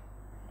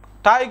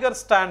tiger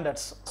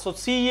standards, so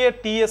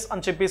CATS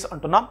అని చెప్పేసి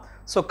అంటున్నాం.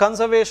 So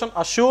conservation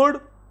assured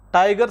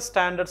tiger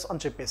standards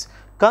అని చెప్పేసి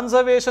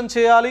కన్జర్వేషన్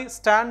చేయాలి,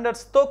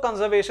 స్టాండర్డ్స్తో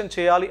కన్జర్వేషన్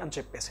చేయాలి అని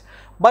చెప్పేసి.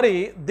 మరి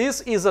this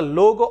is a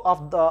logo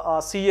of the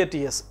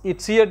CATS. ఈ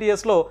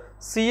CATSలో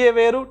CA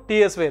వేరు,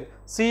 TS వేరు.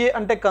 CA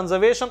అంటే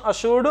conservation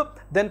assured,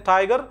 than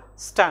tiger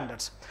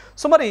standards.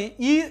 So మరి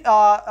ఈ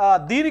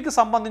దీనికి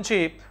సంబంధించి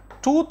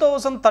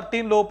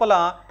 2013 లోపల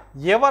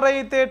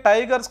ఎవరైతే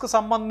టైగర్స్కి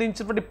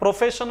సంబంధించినటువంటి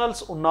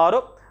ప్రొఫెషనల్స్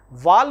ఉన్నారో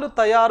వాళ్ళు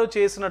తయారు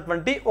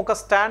చేసినటువంటి ఒక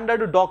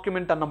స్టాండర్డ్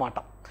డాక్యుమెంట్ అన్నమాట.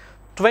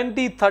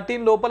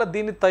 2013 లోపల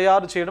దీన్ని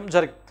తయారు చేయడం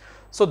జరిగింది.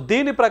 సో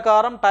దీని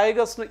ప్రకారం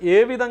టైగర్స్ను ఏ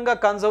విధంగా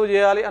కన్జర్వ్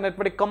చేయాలి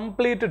అనేటువంటి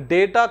కంప్లీట్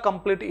డేటా,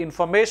 కంప్లీట్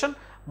ఇన్ఫర్మేషన్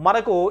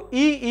మనకు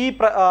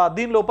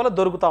దీని లోపల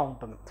దొరుకుతూ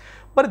ఉంటుంది.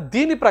 మరి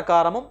దీని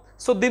ప్రకారము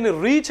సో దీన్ని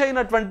రీచ్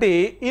అయినటువంటి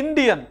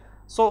ఇండియన్,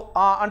 సో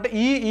అంటే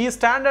ఈ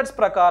స్టాండర్డ్స్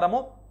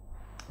ప్రకారము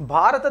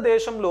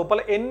భారతదేశం లోపల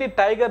ఎన్ని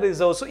టైగర్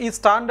రిజర్వ్స్ ఈ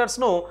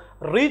స్టాండర్డ్స్ను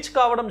రీచ్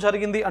కావడం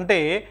జరిగింది అంటే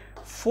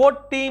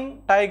 14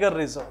 tiger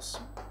reserves.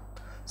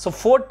 So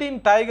 14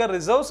 tiger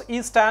reserves ఈ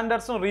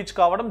స్టాండర్డ్స్ను రీచ్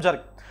కావడం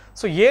జరిగింది.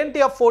 సో ఏంటి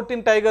ఆ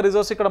 14 టైగర్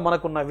రిజర్వ్స్ ఇక్కడ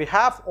మనకు ఉన్నాయి? We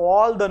have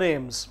all the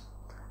names,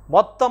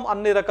 మొత్తం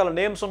అన్ని రకాల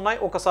నేమ్స్ ఉన్నాయి.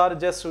 ఒకసారి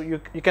just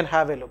you can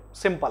have a look,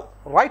 simple,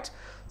 right?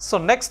 So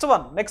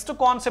next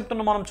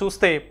కాన్సెప్ట్ను మనం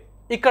చూస్తే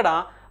ఇక్కడ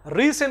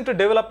రీసెంట్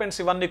డెవలప్మెంట్స్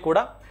ఇవన్నీ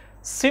కూడా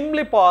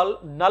సిమ్లిపాల్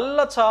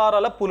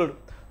నల్లచారల పులులు,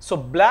 so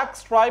black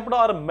striped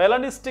are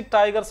melanistic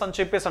tigers అని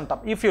చెప్పేసి అంటాం.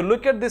 If you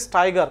look at this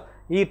tiger,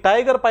 ఈ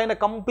టైగర్ పైన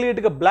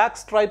కంప్లీట్గా బ్లాక్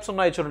స్ట్రైప్స్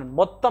ఉన్నాయి చూడండి,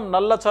 మొత్తం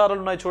నల్లచారలు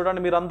ఉన్నాయి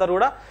చూడండి మీరు అందరూ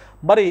కూడా.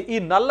 మరి ఈ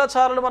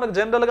నల్లచారలు మనకు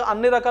జనరల్గా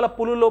అన్ని రకాల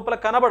పులుల లోపల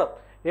కనబడవు.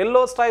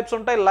 ఎల్లో స్ట్రైప్స్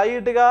ఉంటాయి,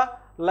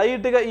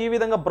 లైట్గా ఈ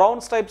విధంగా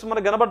బ్రౌన్ స్ట్రైప్స్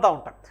మనకు కనబడతా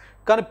ఉంటాయి.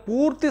 కానీ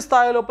పూర్తి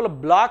స్థాయి లోపల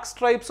బ్లాక్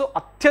స్ట్రైప్స్,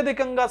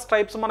 అత్యధికంగా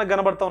స్ట్రైప్స్ మనకు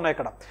కనబడుతూ ఉన్నాయి.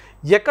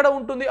 ఎక్కడ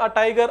ఉంటుంది ఆ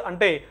టైగర్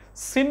అంటే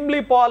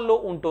సిమ్లిపాల్లో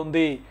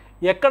ఉంటుంది.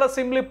 ఎక్కడ?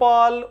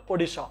 సిమ్లిపాల్,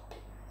 ఒడిషా.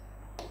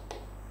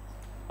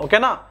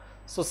 ఓకేనా?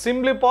 సో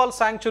సిమ్లిపాల్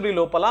శాంక్చురీ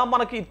లోపల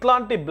మనకి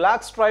ఇట్లాంటి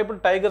బ్లాక్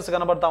స్ట్రైప్డ్ టైగర్స్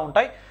కనబడతా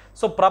ఉంటాయి.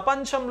 సో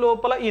ప్రపంచం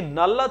లోపల ఈ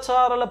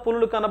నల్లచారల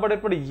పులులు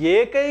కనబడేటువంటి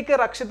ఏకైక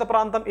రక్షిత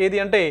ప్రాంతం ఏది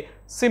అంటే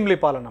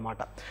సిమ్లిపాల్ అన్నమాట.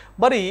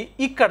 మరి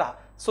ఇక్కడ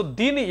సో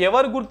దీన్ని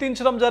ఎవరు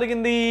గుర్తించడం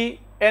జరిగింది?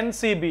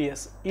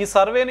 NCBS. ఈ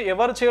సర్వేని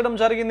ఎవరు చేయడం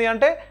జరిగింది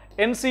అంటే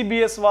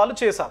NCBS వాళ్ళు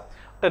చేశారు.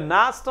 అంటే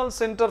national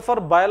centre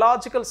for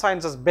biological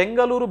sciences,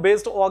 Bengaluru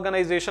based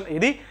organisation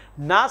ఇది.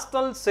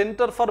 National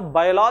centre for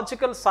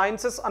biological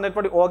sciences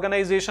అనేటువంటి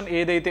ఆర్గనైజేషన్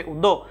ఏదైతే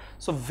ఉందో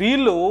సో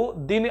వీళ్ళు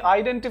దీన్ని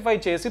ఐడెంటిఫై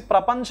చేసి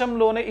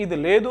ప్రపంచంలోనే ఇది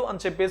లేదు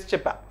అని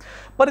చెప్పారు.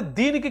 మరి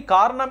దీనికి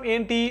కారణం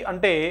ఏంటి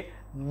అంటే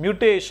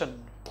మ్యూటేషన్.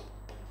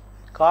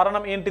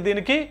 కారణం ఏంటి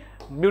దీనికి?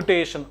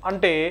 మ్యూటేషన్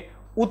అంటే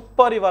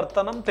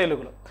ఉత్పరివర్తనం.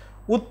 తెలుగులో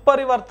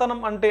ఉత్పరివర్తనం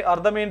అంటే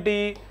అర్థం ఏంటి?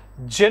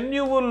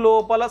 జన్యువుల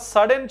లోపల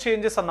సడన్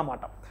చేంజెస్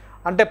అన్నమాట.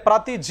 అంటే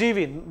ప్రతి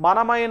జీవి,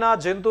 మనమైన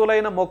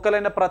జంతువులైన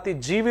మొక్కలైన ప్రతి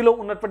జీవిలో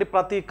ఉన్నటువంటి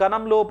ప్రతి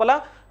కణం లోపల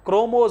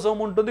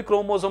క్రోమోజోమ్ ఉంటుంది,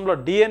 క్రోమోజోమ్లో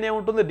DNA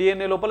ఉంటుంది,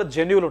 DNA లోపల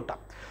జన్యువులు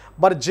ఉంటాయి.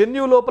 మరి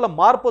జన్యువు లోపల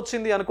మార్పు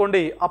వచ్చింది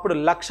అనుకోండి, అప్పుడు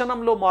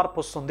లక్షణంలో మార్పు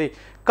వస్తుంది.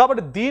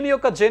 కాబట్టి దీని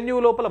యొక్క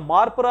జన్యువు లోపల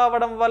మార్పు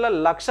రావడం వల్ల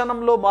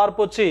లక్షణంలో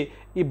మార్పు వచ్చి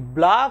ఈ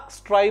బ్లాక్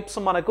స్ట్రైప్స్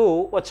మనకు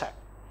వచ్చాయి.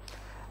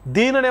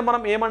 దీనినే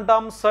మనం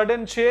ఏమంటాం?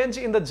 Sudden change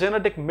in the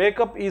genetic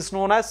makeup is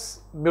known as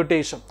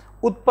mutation,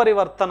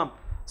 ఉత్పరివర్తనం.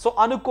 So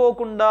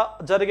అనుకోకుండా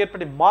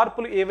జరిగేటువంటి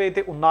మార్పులు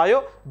ఏవైతే ఉన్నాయో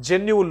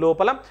జన్యువు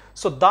లోపల,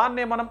 సో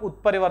దాన్నే మనం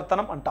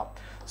ఉత్పరివర్తనం అంటాం.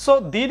 సో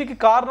దీనికి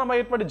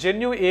కారణమయ్యేటువంటి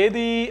జన్యువు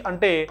ఏది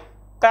అంటే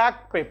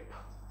టాక్పెప్.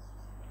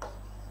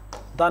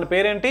 దాని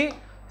పేరేంటి?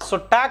 సో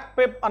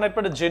టాక్పెప్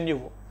అనేటువంటి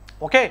జన్యువు.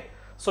 Okay,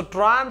 so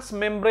trans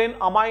membrane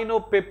amino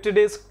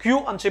peptidase Q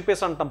అని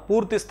చెప్పేసి అంటాం.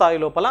 పూర్తి స్థాయి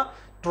లోపల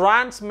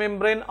ట్రాన్స్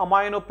మెంబ్రెయిన్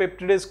అమైనో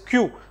పెప్టిడేస్ Q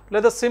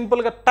లేదా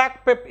సింపుల్గా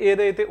టాక్పెప్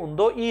ఏదైతే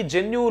ఉందో ఈ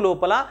జన్యువు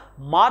లోపల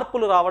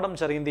మార్పులు రావడం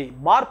జరిగింది.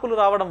 మార్పులు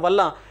రావడం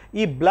వల్ల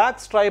ఈ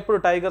బ్లాక్ స్ట్రైప్డ్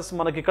టైగర్స్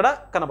మనకి ఇక్కడ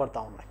కనబడతా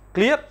ఉన్నాయి.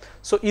 క్లియర్?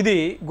 సో ఇది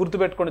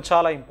గుర్తుపెట్టుకోండి,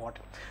 చాలా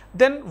important.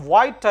 Then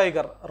white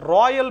tiger,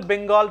 royal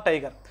Bengal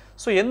tiger.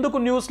 So ఎందుకు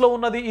న్యూస్లో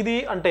ఉన్నది ఇది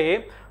అంటే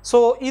so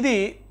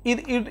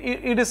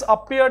it is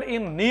appeared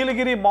in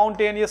Nilgiri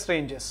mountainous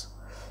ranges.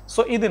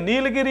 So ఇది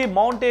నీలగిరి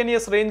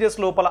మౌంటేనియస్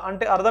రేంజెస్ లోపల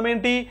అంటే అర్థం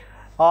ఏంటి?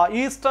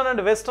 Eastern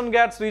and western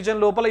Ghats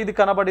region లోపల ఇది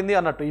కనబడింది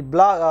అన్నట్టు. ఈ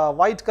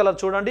వైట్ కలర్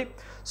చూడండి.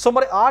 సో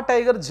మరి ఆ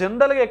టైగర్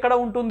జనరల్గా ఎక్కడ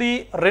ఉంటుంది?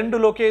 2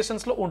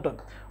 లొకేషన్స్లో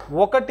ఉంటుంది.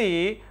 ఒకటి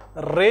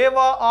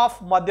రేవా ఆఫ్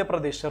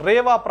మధ్యప్రదేశ్,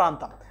 రేవా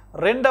ప్రాంతం.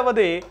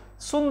 రెండవది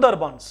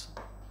సుందర్బన్స్.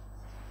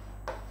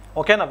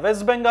 ఓకేనా,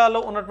 వెస్ట్ బెంగాల్లో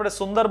ఉన్నటువంటి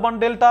సుందర్బన్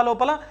డెల్టా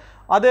లోపల,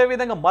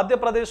 అదేవిధంగా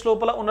మధ్యప్రదేశ్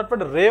లోపల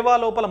ఉన్నటువంటి రేవా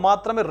లోపల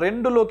మాత్రమే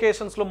 2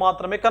 లొకేషన్స్లో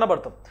మాత్రమే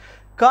కనబడుతుంది.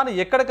 కానీ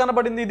ఎక్కడ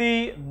కనబడింది ఇది?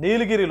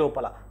 నీలగిరి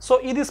లోపల. సో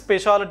ఇది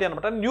స్పెషాలిటీ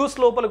అనమాట. న్యూస్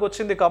లోపలికి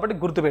వచ్చింది కాబట్టి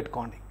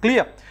గుర్తుపెట్టుకోండి.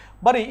 క్లియర్?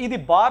 మరి ఇది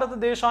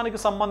భారతదేశానికి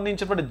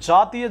సంబంధించినటువంటి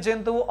జాతీయ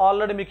జంతువు.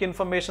 ఆల్రెడీ మీకు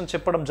ఇన్ఫర్మేషన్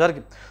చెప్పడం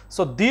జరిగింది.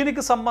 సో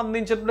దీనికి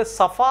సంబంధించినటువంటి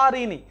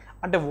సఫారీని,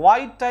 అంటే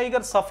వైట్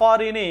టైగర్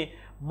సఫారీని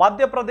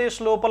మధ్యప్రదేశ్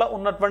లోపల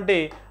ఉన్నటువంటి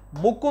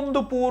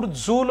ముకుంద్పూర్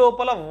జూ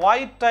లోపల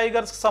వైట్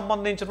టైగర్స్కి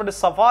సంబంధించినటువంటి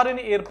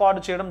సఫారీని ఏర్పాటు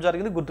చేయడం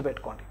జరిగింది,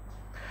 గుర్తుపెట్టుకోండి.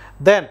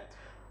 దెన్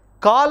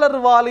కాలర్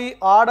వాలి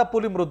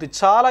ఆడపులి మృతి,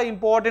 చాలా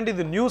ఇంపార్టెంట్.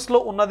 ఇది న్యూస్లో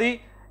ఉన్నది.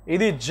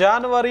 ఇది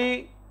జనవరి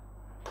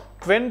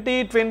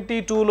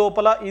 2022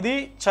 లోపల ఇది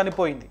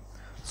చనిపోయింది.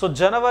 సో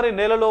జనవరి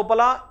నెల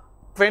లోపల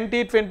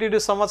 2022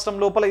 సంవత్సరం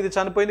లోపల ఇది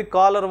చనిపోయింది,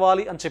 కాలర్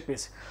వాలి అని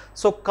చెప్పేసి.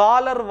 సో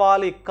కాలర్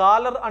వాలి,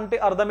 కాలర్ అంటే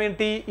అర్థం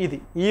ఏంటి? ఇది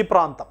ఈ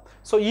ప్రాంతం.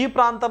 సో ఈ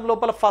ప్రాంతం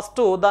లోపల ఫస్ట్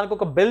దానికి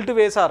ఒక బెల్ట్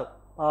వేశారు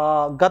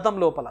గతం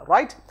లోపల,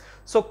 రైట్?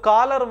 సో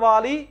కాలర్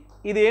వాలి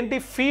ఇది ఏంటి?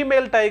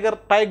 ఫీమేల్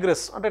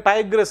టైగ్రెస్, అంటే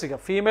టైగ్రెస్, ఇక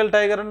ఫీమేల్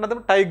టైగర్ అన్నది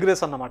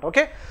టైగ్రెస్ అన్నమాట.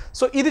 ఓకే,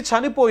 సో ఇది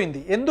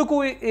చనిపోయింది. ఎందుకు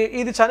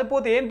ఇది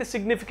చనిపోతే ఏంటి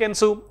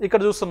సిగ్నిఫికెన్స్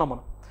ఇక్కడ చూస్తున్నాం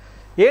మనం.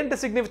 ఏంటి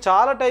సిగ్నిఫికెన్స్?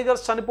 చాలా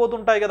టైగర్స్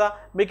చనిపోతుంటాయి కదా.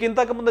 మీకు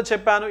ఇంతకుముందు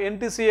చెప్పాను,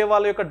 ఎన్టీసీఏ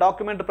వాళ్ళ యొక్క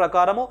డాక్యుమెంట్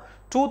ప్రకారము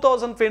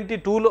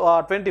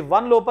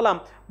 2021 లోపల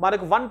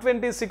మనకు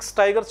 126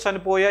 టైగర్స్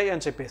చనిపోయాయి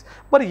అని చెప్పేసి.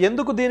 మరి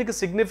ఎందుకు దీనికి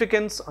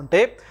సిగ్నిఫికెన్స్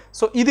అంటే,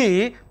 సో ఇది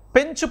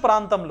పెంచ్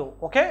ప్రాంతంలో,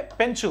 ఓకే,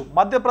 పెంచ్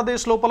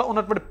మధ్యప్రదేశ్ లోపల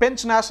ఉన్నటువంటి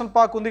పెంచ్ నేషనల్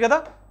పార్క్ ఉంది కదా,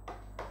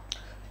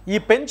 ఈ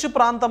పెంచ్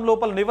ప్రాంతం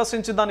లోపల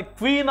నివసించి దాన్ని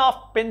క్వీన్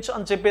ఆఫ్ పెంచ్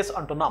అని చెప్పేసి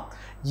అంటున్నాం.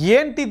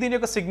 ఏంటి దీని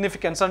యొక్క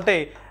సిగ్నిఫికెన్స్ అంటే,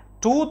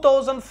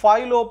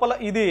 2005 లోపల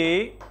ఇది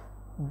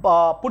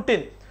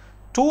పుట్టింది,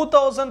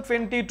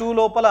 2022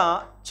 లోపల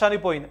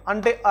చనిపోయింది.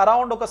 అంటే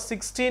అరౌండ్ ఒక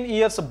 16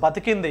 ఇయర్స్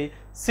బతికింది.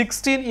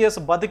 16 ఇయర్స్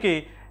బతికి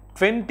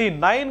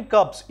 29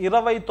 కబ్స్,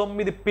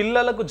 29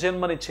 పిల్లలకు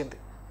జన్మనిచ్చింది.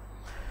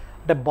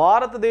 అంటే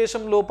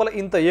భారతదేశం లోపల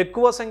ఇంత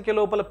ఎక్కువ సంఖ్య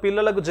లోపల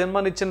పిల్లలకు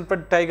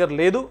జన్మనిచ్చినటువంటి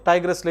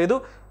టైగ్రెస్ లేదు.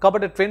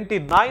 కాబట్టి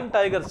 29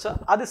 టైగర్స్,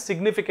 అది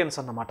సిగ్నిఫికెన్స్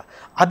అన్నమాట.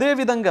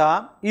 అదేవిధంగా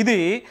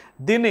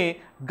దీన్ని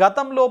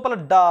గతం లోపల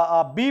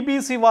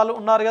బీబీసీ వాళ్ళు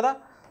ఉన్నారు కదా.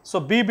 సో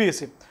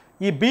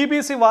ఈ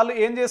బీబీసీ వాళ్ళు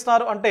ఏం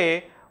చేస్తున్నారు అంటే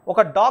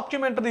ఒక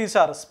డాక్యుమెంటరీ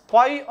తీశారు,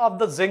 spy of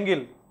the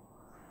jungle.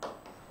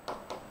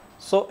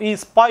 So ఈ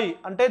స్పై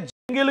అంటే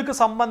జంగిల్కి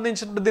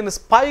సంబంధించిన దీన్ని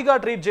స్పైగా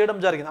ట్రీట్ చేయడం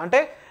జరిగింది.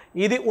 అంటే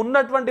ఇది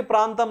ఉన్నటువంటి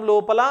ప్రాంతం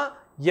లోపల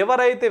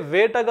ఎవరైతే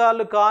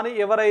వేటగాళ్ళు కానీ,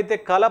 ఎవరైతే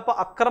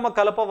అక్రమ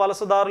కలప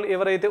వలసదారులు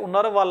ఎవరైతే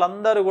ఉన్నారో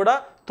వాళ్ళందరూ కూడా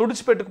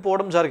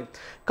తుడిచిపెట్టుకుపోవడం జరిగింది.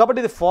 కాబట్టి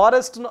ఇది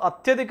ఫారెస్ట్ను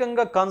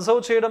అత్యధికంగా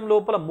కన్సర్వ్ చేయడం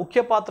లోపల ముఖ్య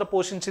పాత్ర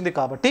పోషించింది.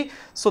 కాబట్టి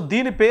సో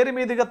దీని పేరు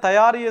మీదుగా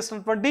తయారు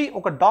చేసినటువంటి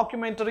ఒక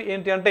డాక్యుమెంటరీ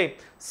ఏంటి అంటే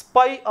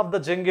స్పై ఆఫ్ ద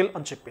జంగిల్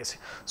అని చెప్పేసి.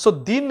 సో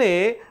దీన్నే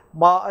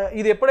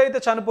ఇది ఎప్పుడైతే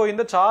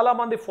చనిపోయిందో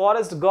చాలామంది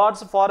ఫారెస్ట్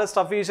గార్డ్స్, ఫారెస్ట్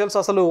అఫీషియల్స్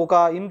అసలు ఒక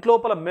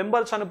ఇంట్లోపల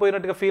మెంబర్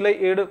చనిపోయినట్టుగా ఫీల్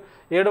అయ్యి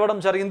ఏడవడం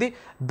జరిగింది.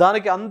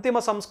 దానికి అంతిమ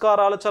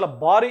సంస్కారాలు చాలా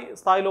భారీ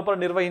స్థాయి లోపల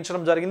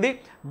నిర్వహించడం జరిగింది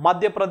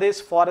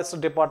మధ్యప్రదేశ్ ఫారెస్ట్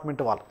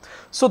డిపార్ట్మెంట్ వాళ్ళు.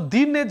 సో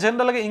దీన్నే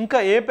జనరల్గా ఇంకా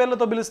ఏ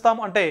పేర్లతో పిలుస్తాం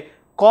అంటే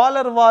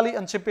కాలర్ వాలి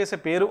అని చెప్పేసి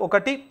పేరు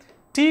ఒకటి,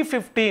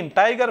 T15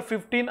 టైగర్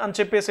 15 అని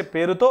చెప్పేసి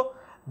పేరుతో.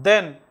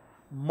 దెన్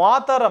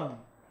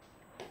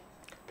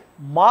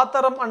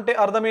మాతరం అంటే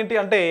అర్థం ఏంటి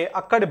అంటే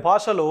అక్కడి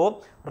భాషలో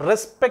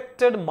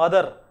రెస్పెక్టెడ్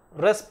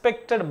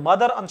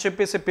మదర్ అని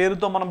చెప్పేసి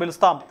పేరుతో మనం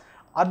పిలుస్తాం.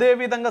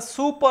 అదేవిధంగా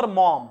super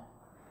mom,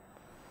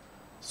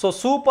 so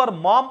super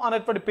mom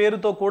అనేటువంటి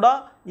పేరుతో కూడా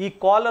ఈ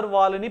కాలర్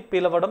వాలిని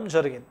పిలవడం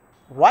జరిగింది,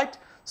 రైట్?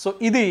 సో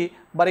ఇది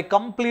మరి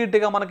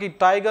కంప్లీట్గా మనకి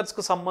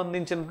టైగర్స్కి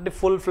సంబంధించినటువంటి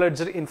ఫుల్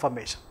ఫ్లెడ్జ్డ్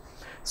ఇన్ఫర్మేషన్.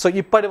 సో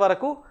ఇప్పటి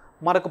వరకు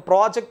మనకు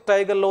ప్రాజెక్ట్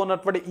టైగర్లో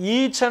ఉన్నటువంటి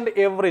each and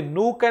every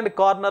nook and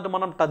corner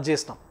మనం టచ్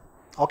చేసినాం.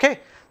 ఓకే,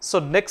 సో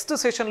నెక్స్ట్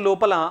సెషన్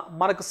లోపల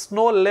మనకు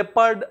స్నో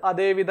లెపర్డ్,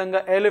 అదేవిధంగా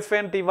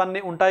ఎలిఫెంట్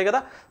ఇవన్నీ ఉంటాయి కదా.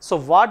 సో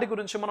వాటి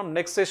గురించి మనం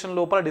నెక్స్ట్ సెషన్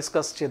లోపల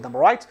డిస్కస్ చేద్దాం,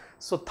 right?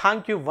 So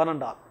thank you one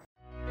and all.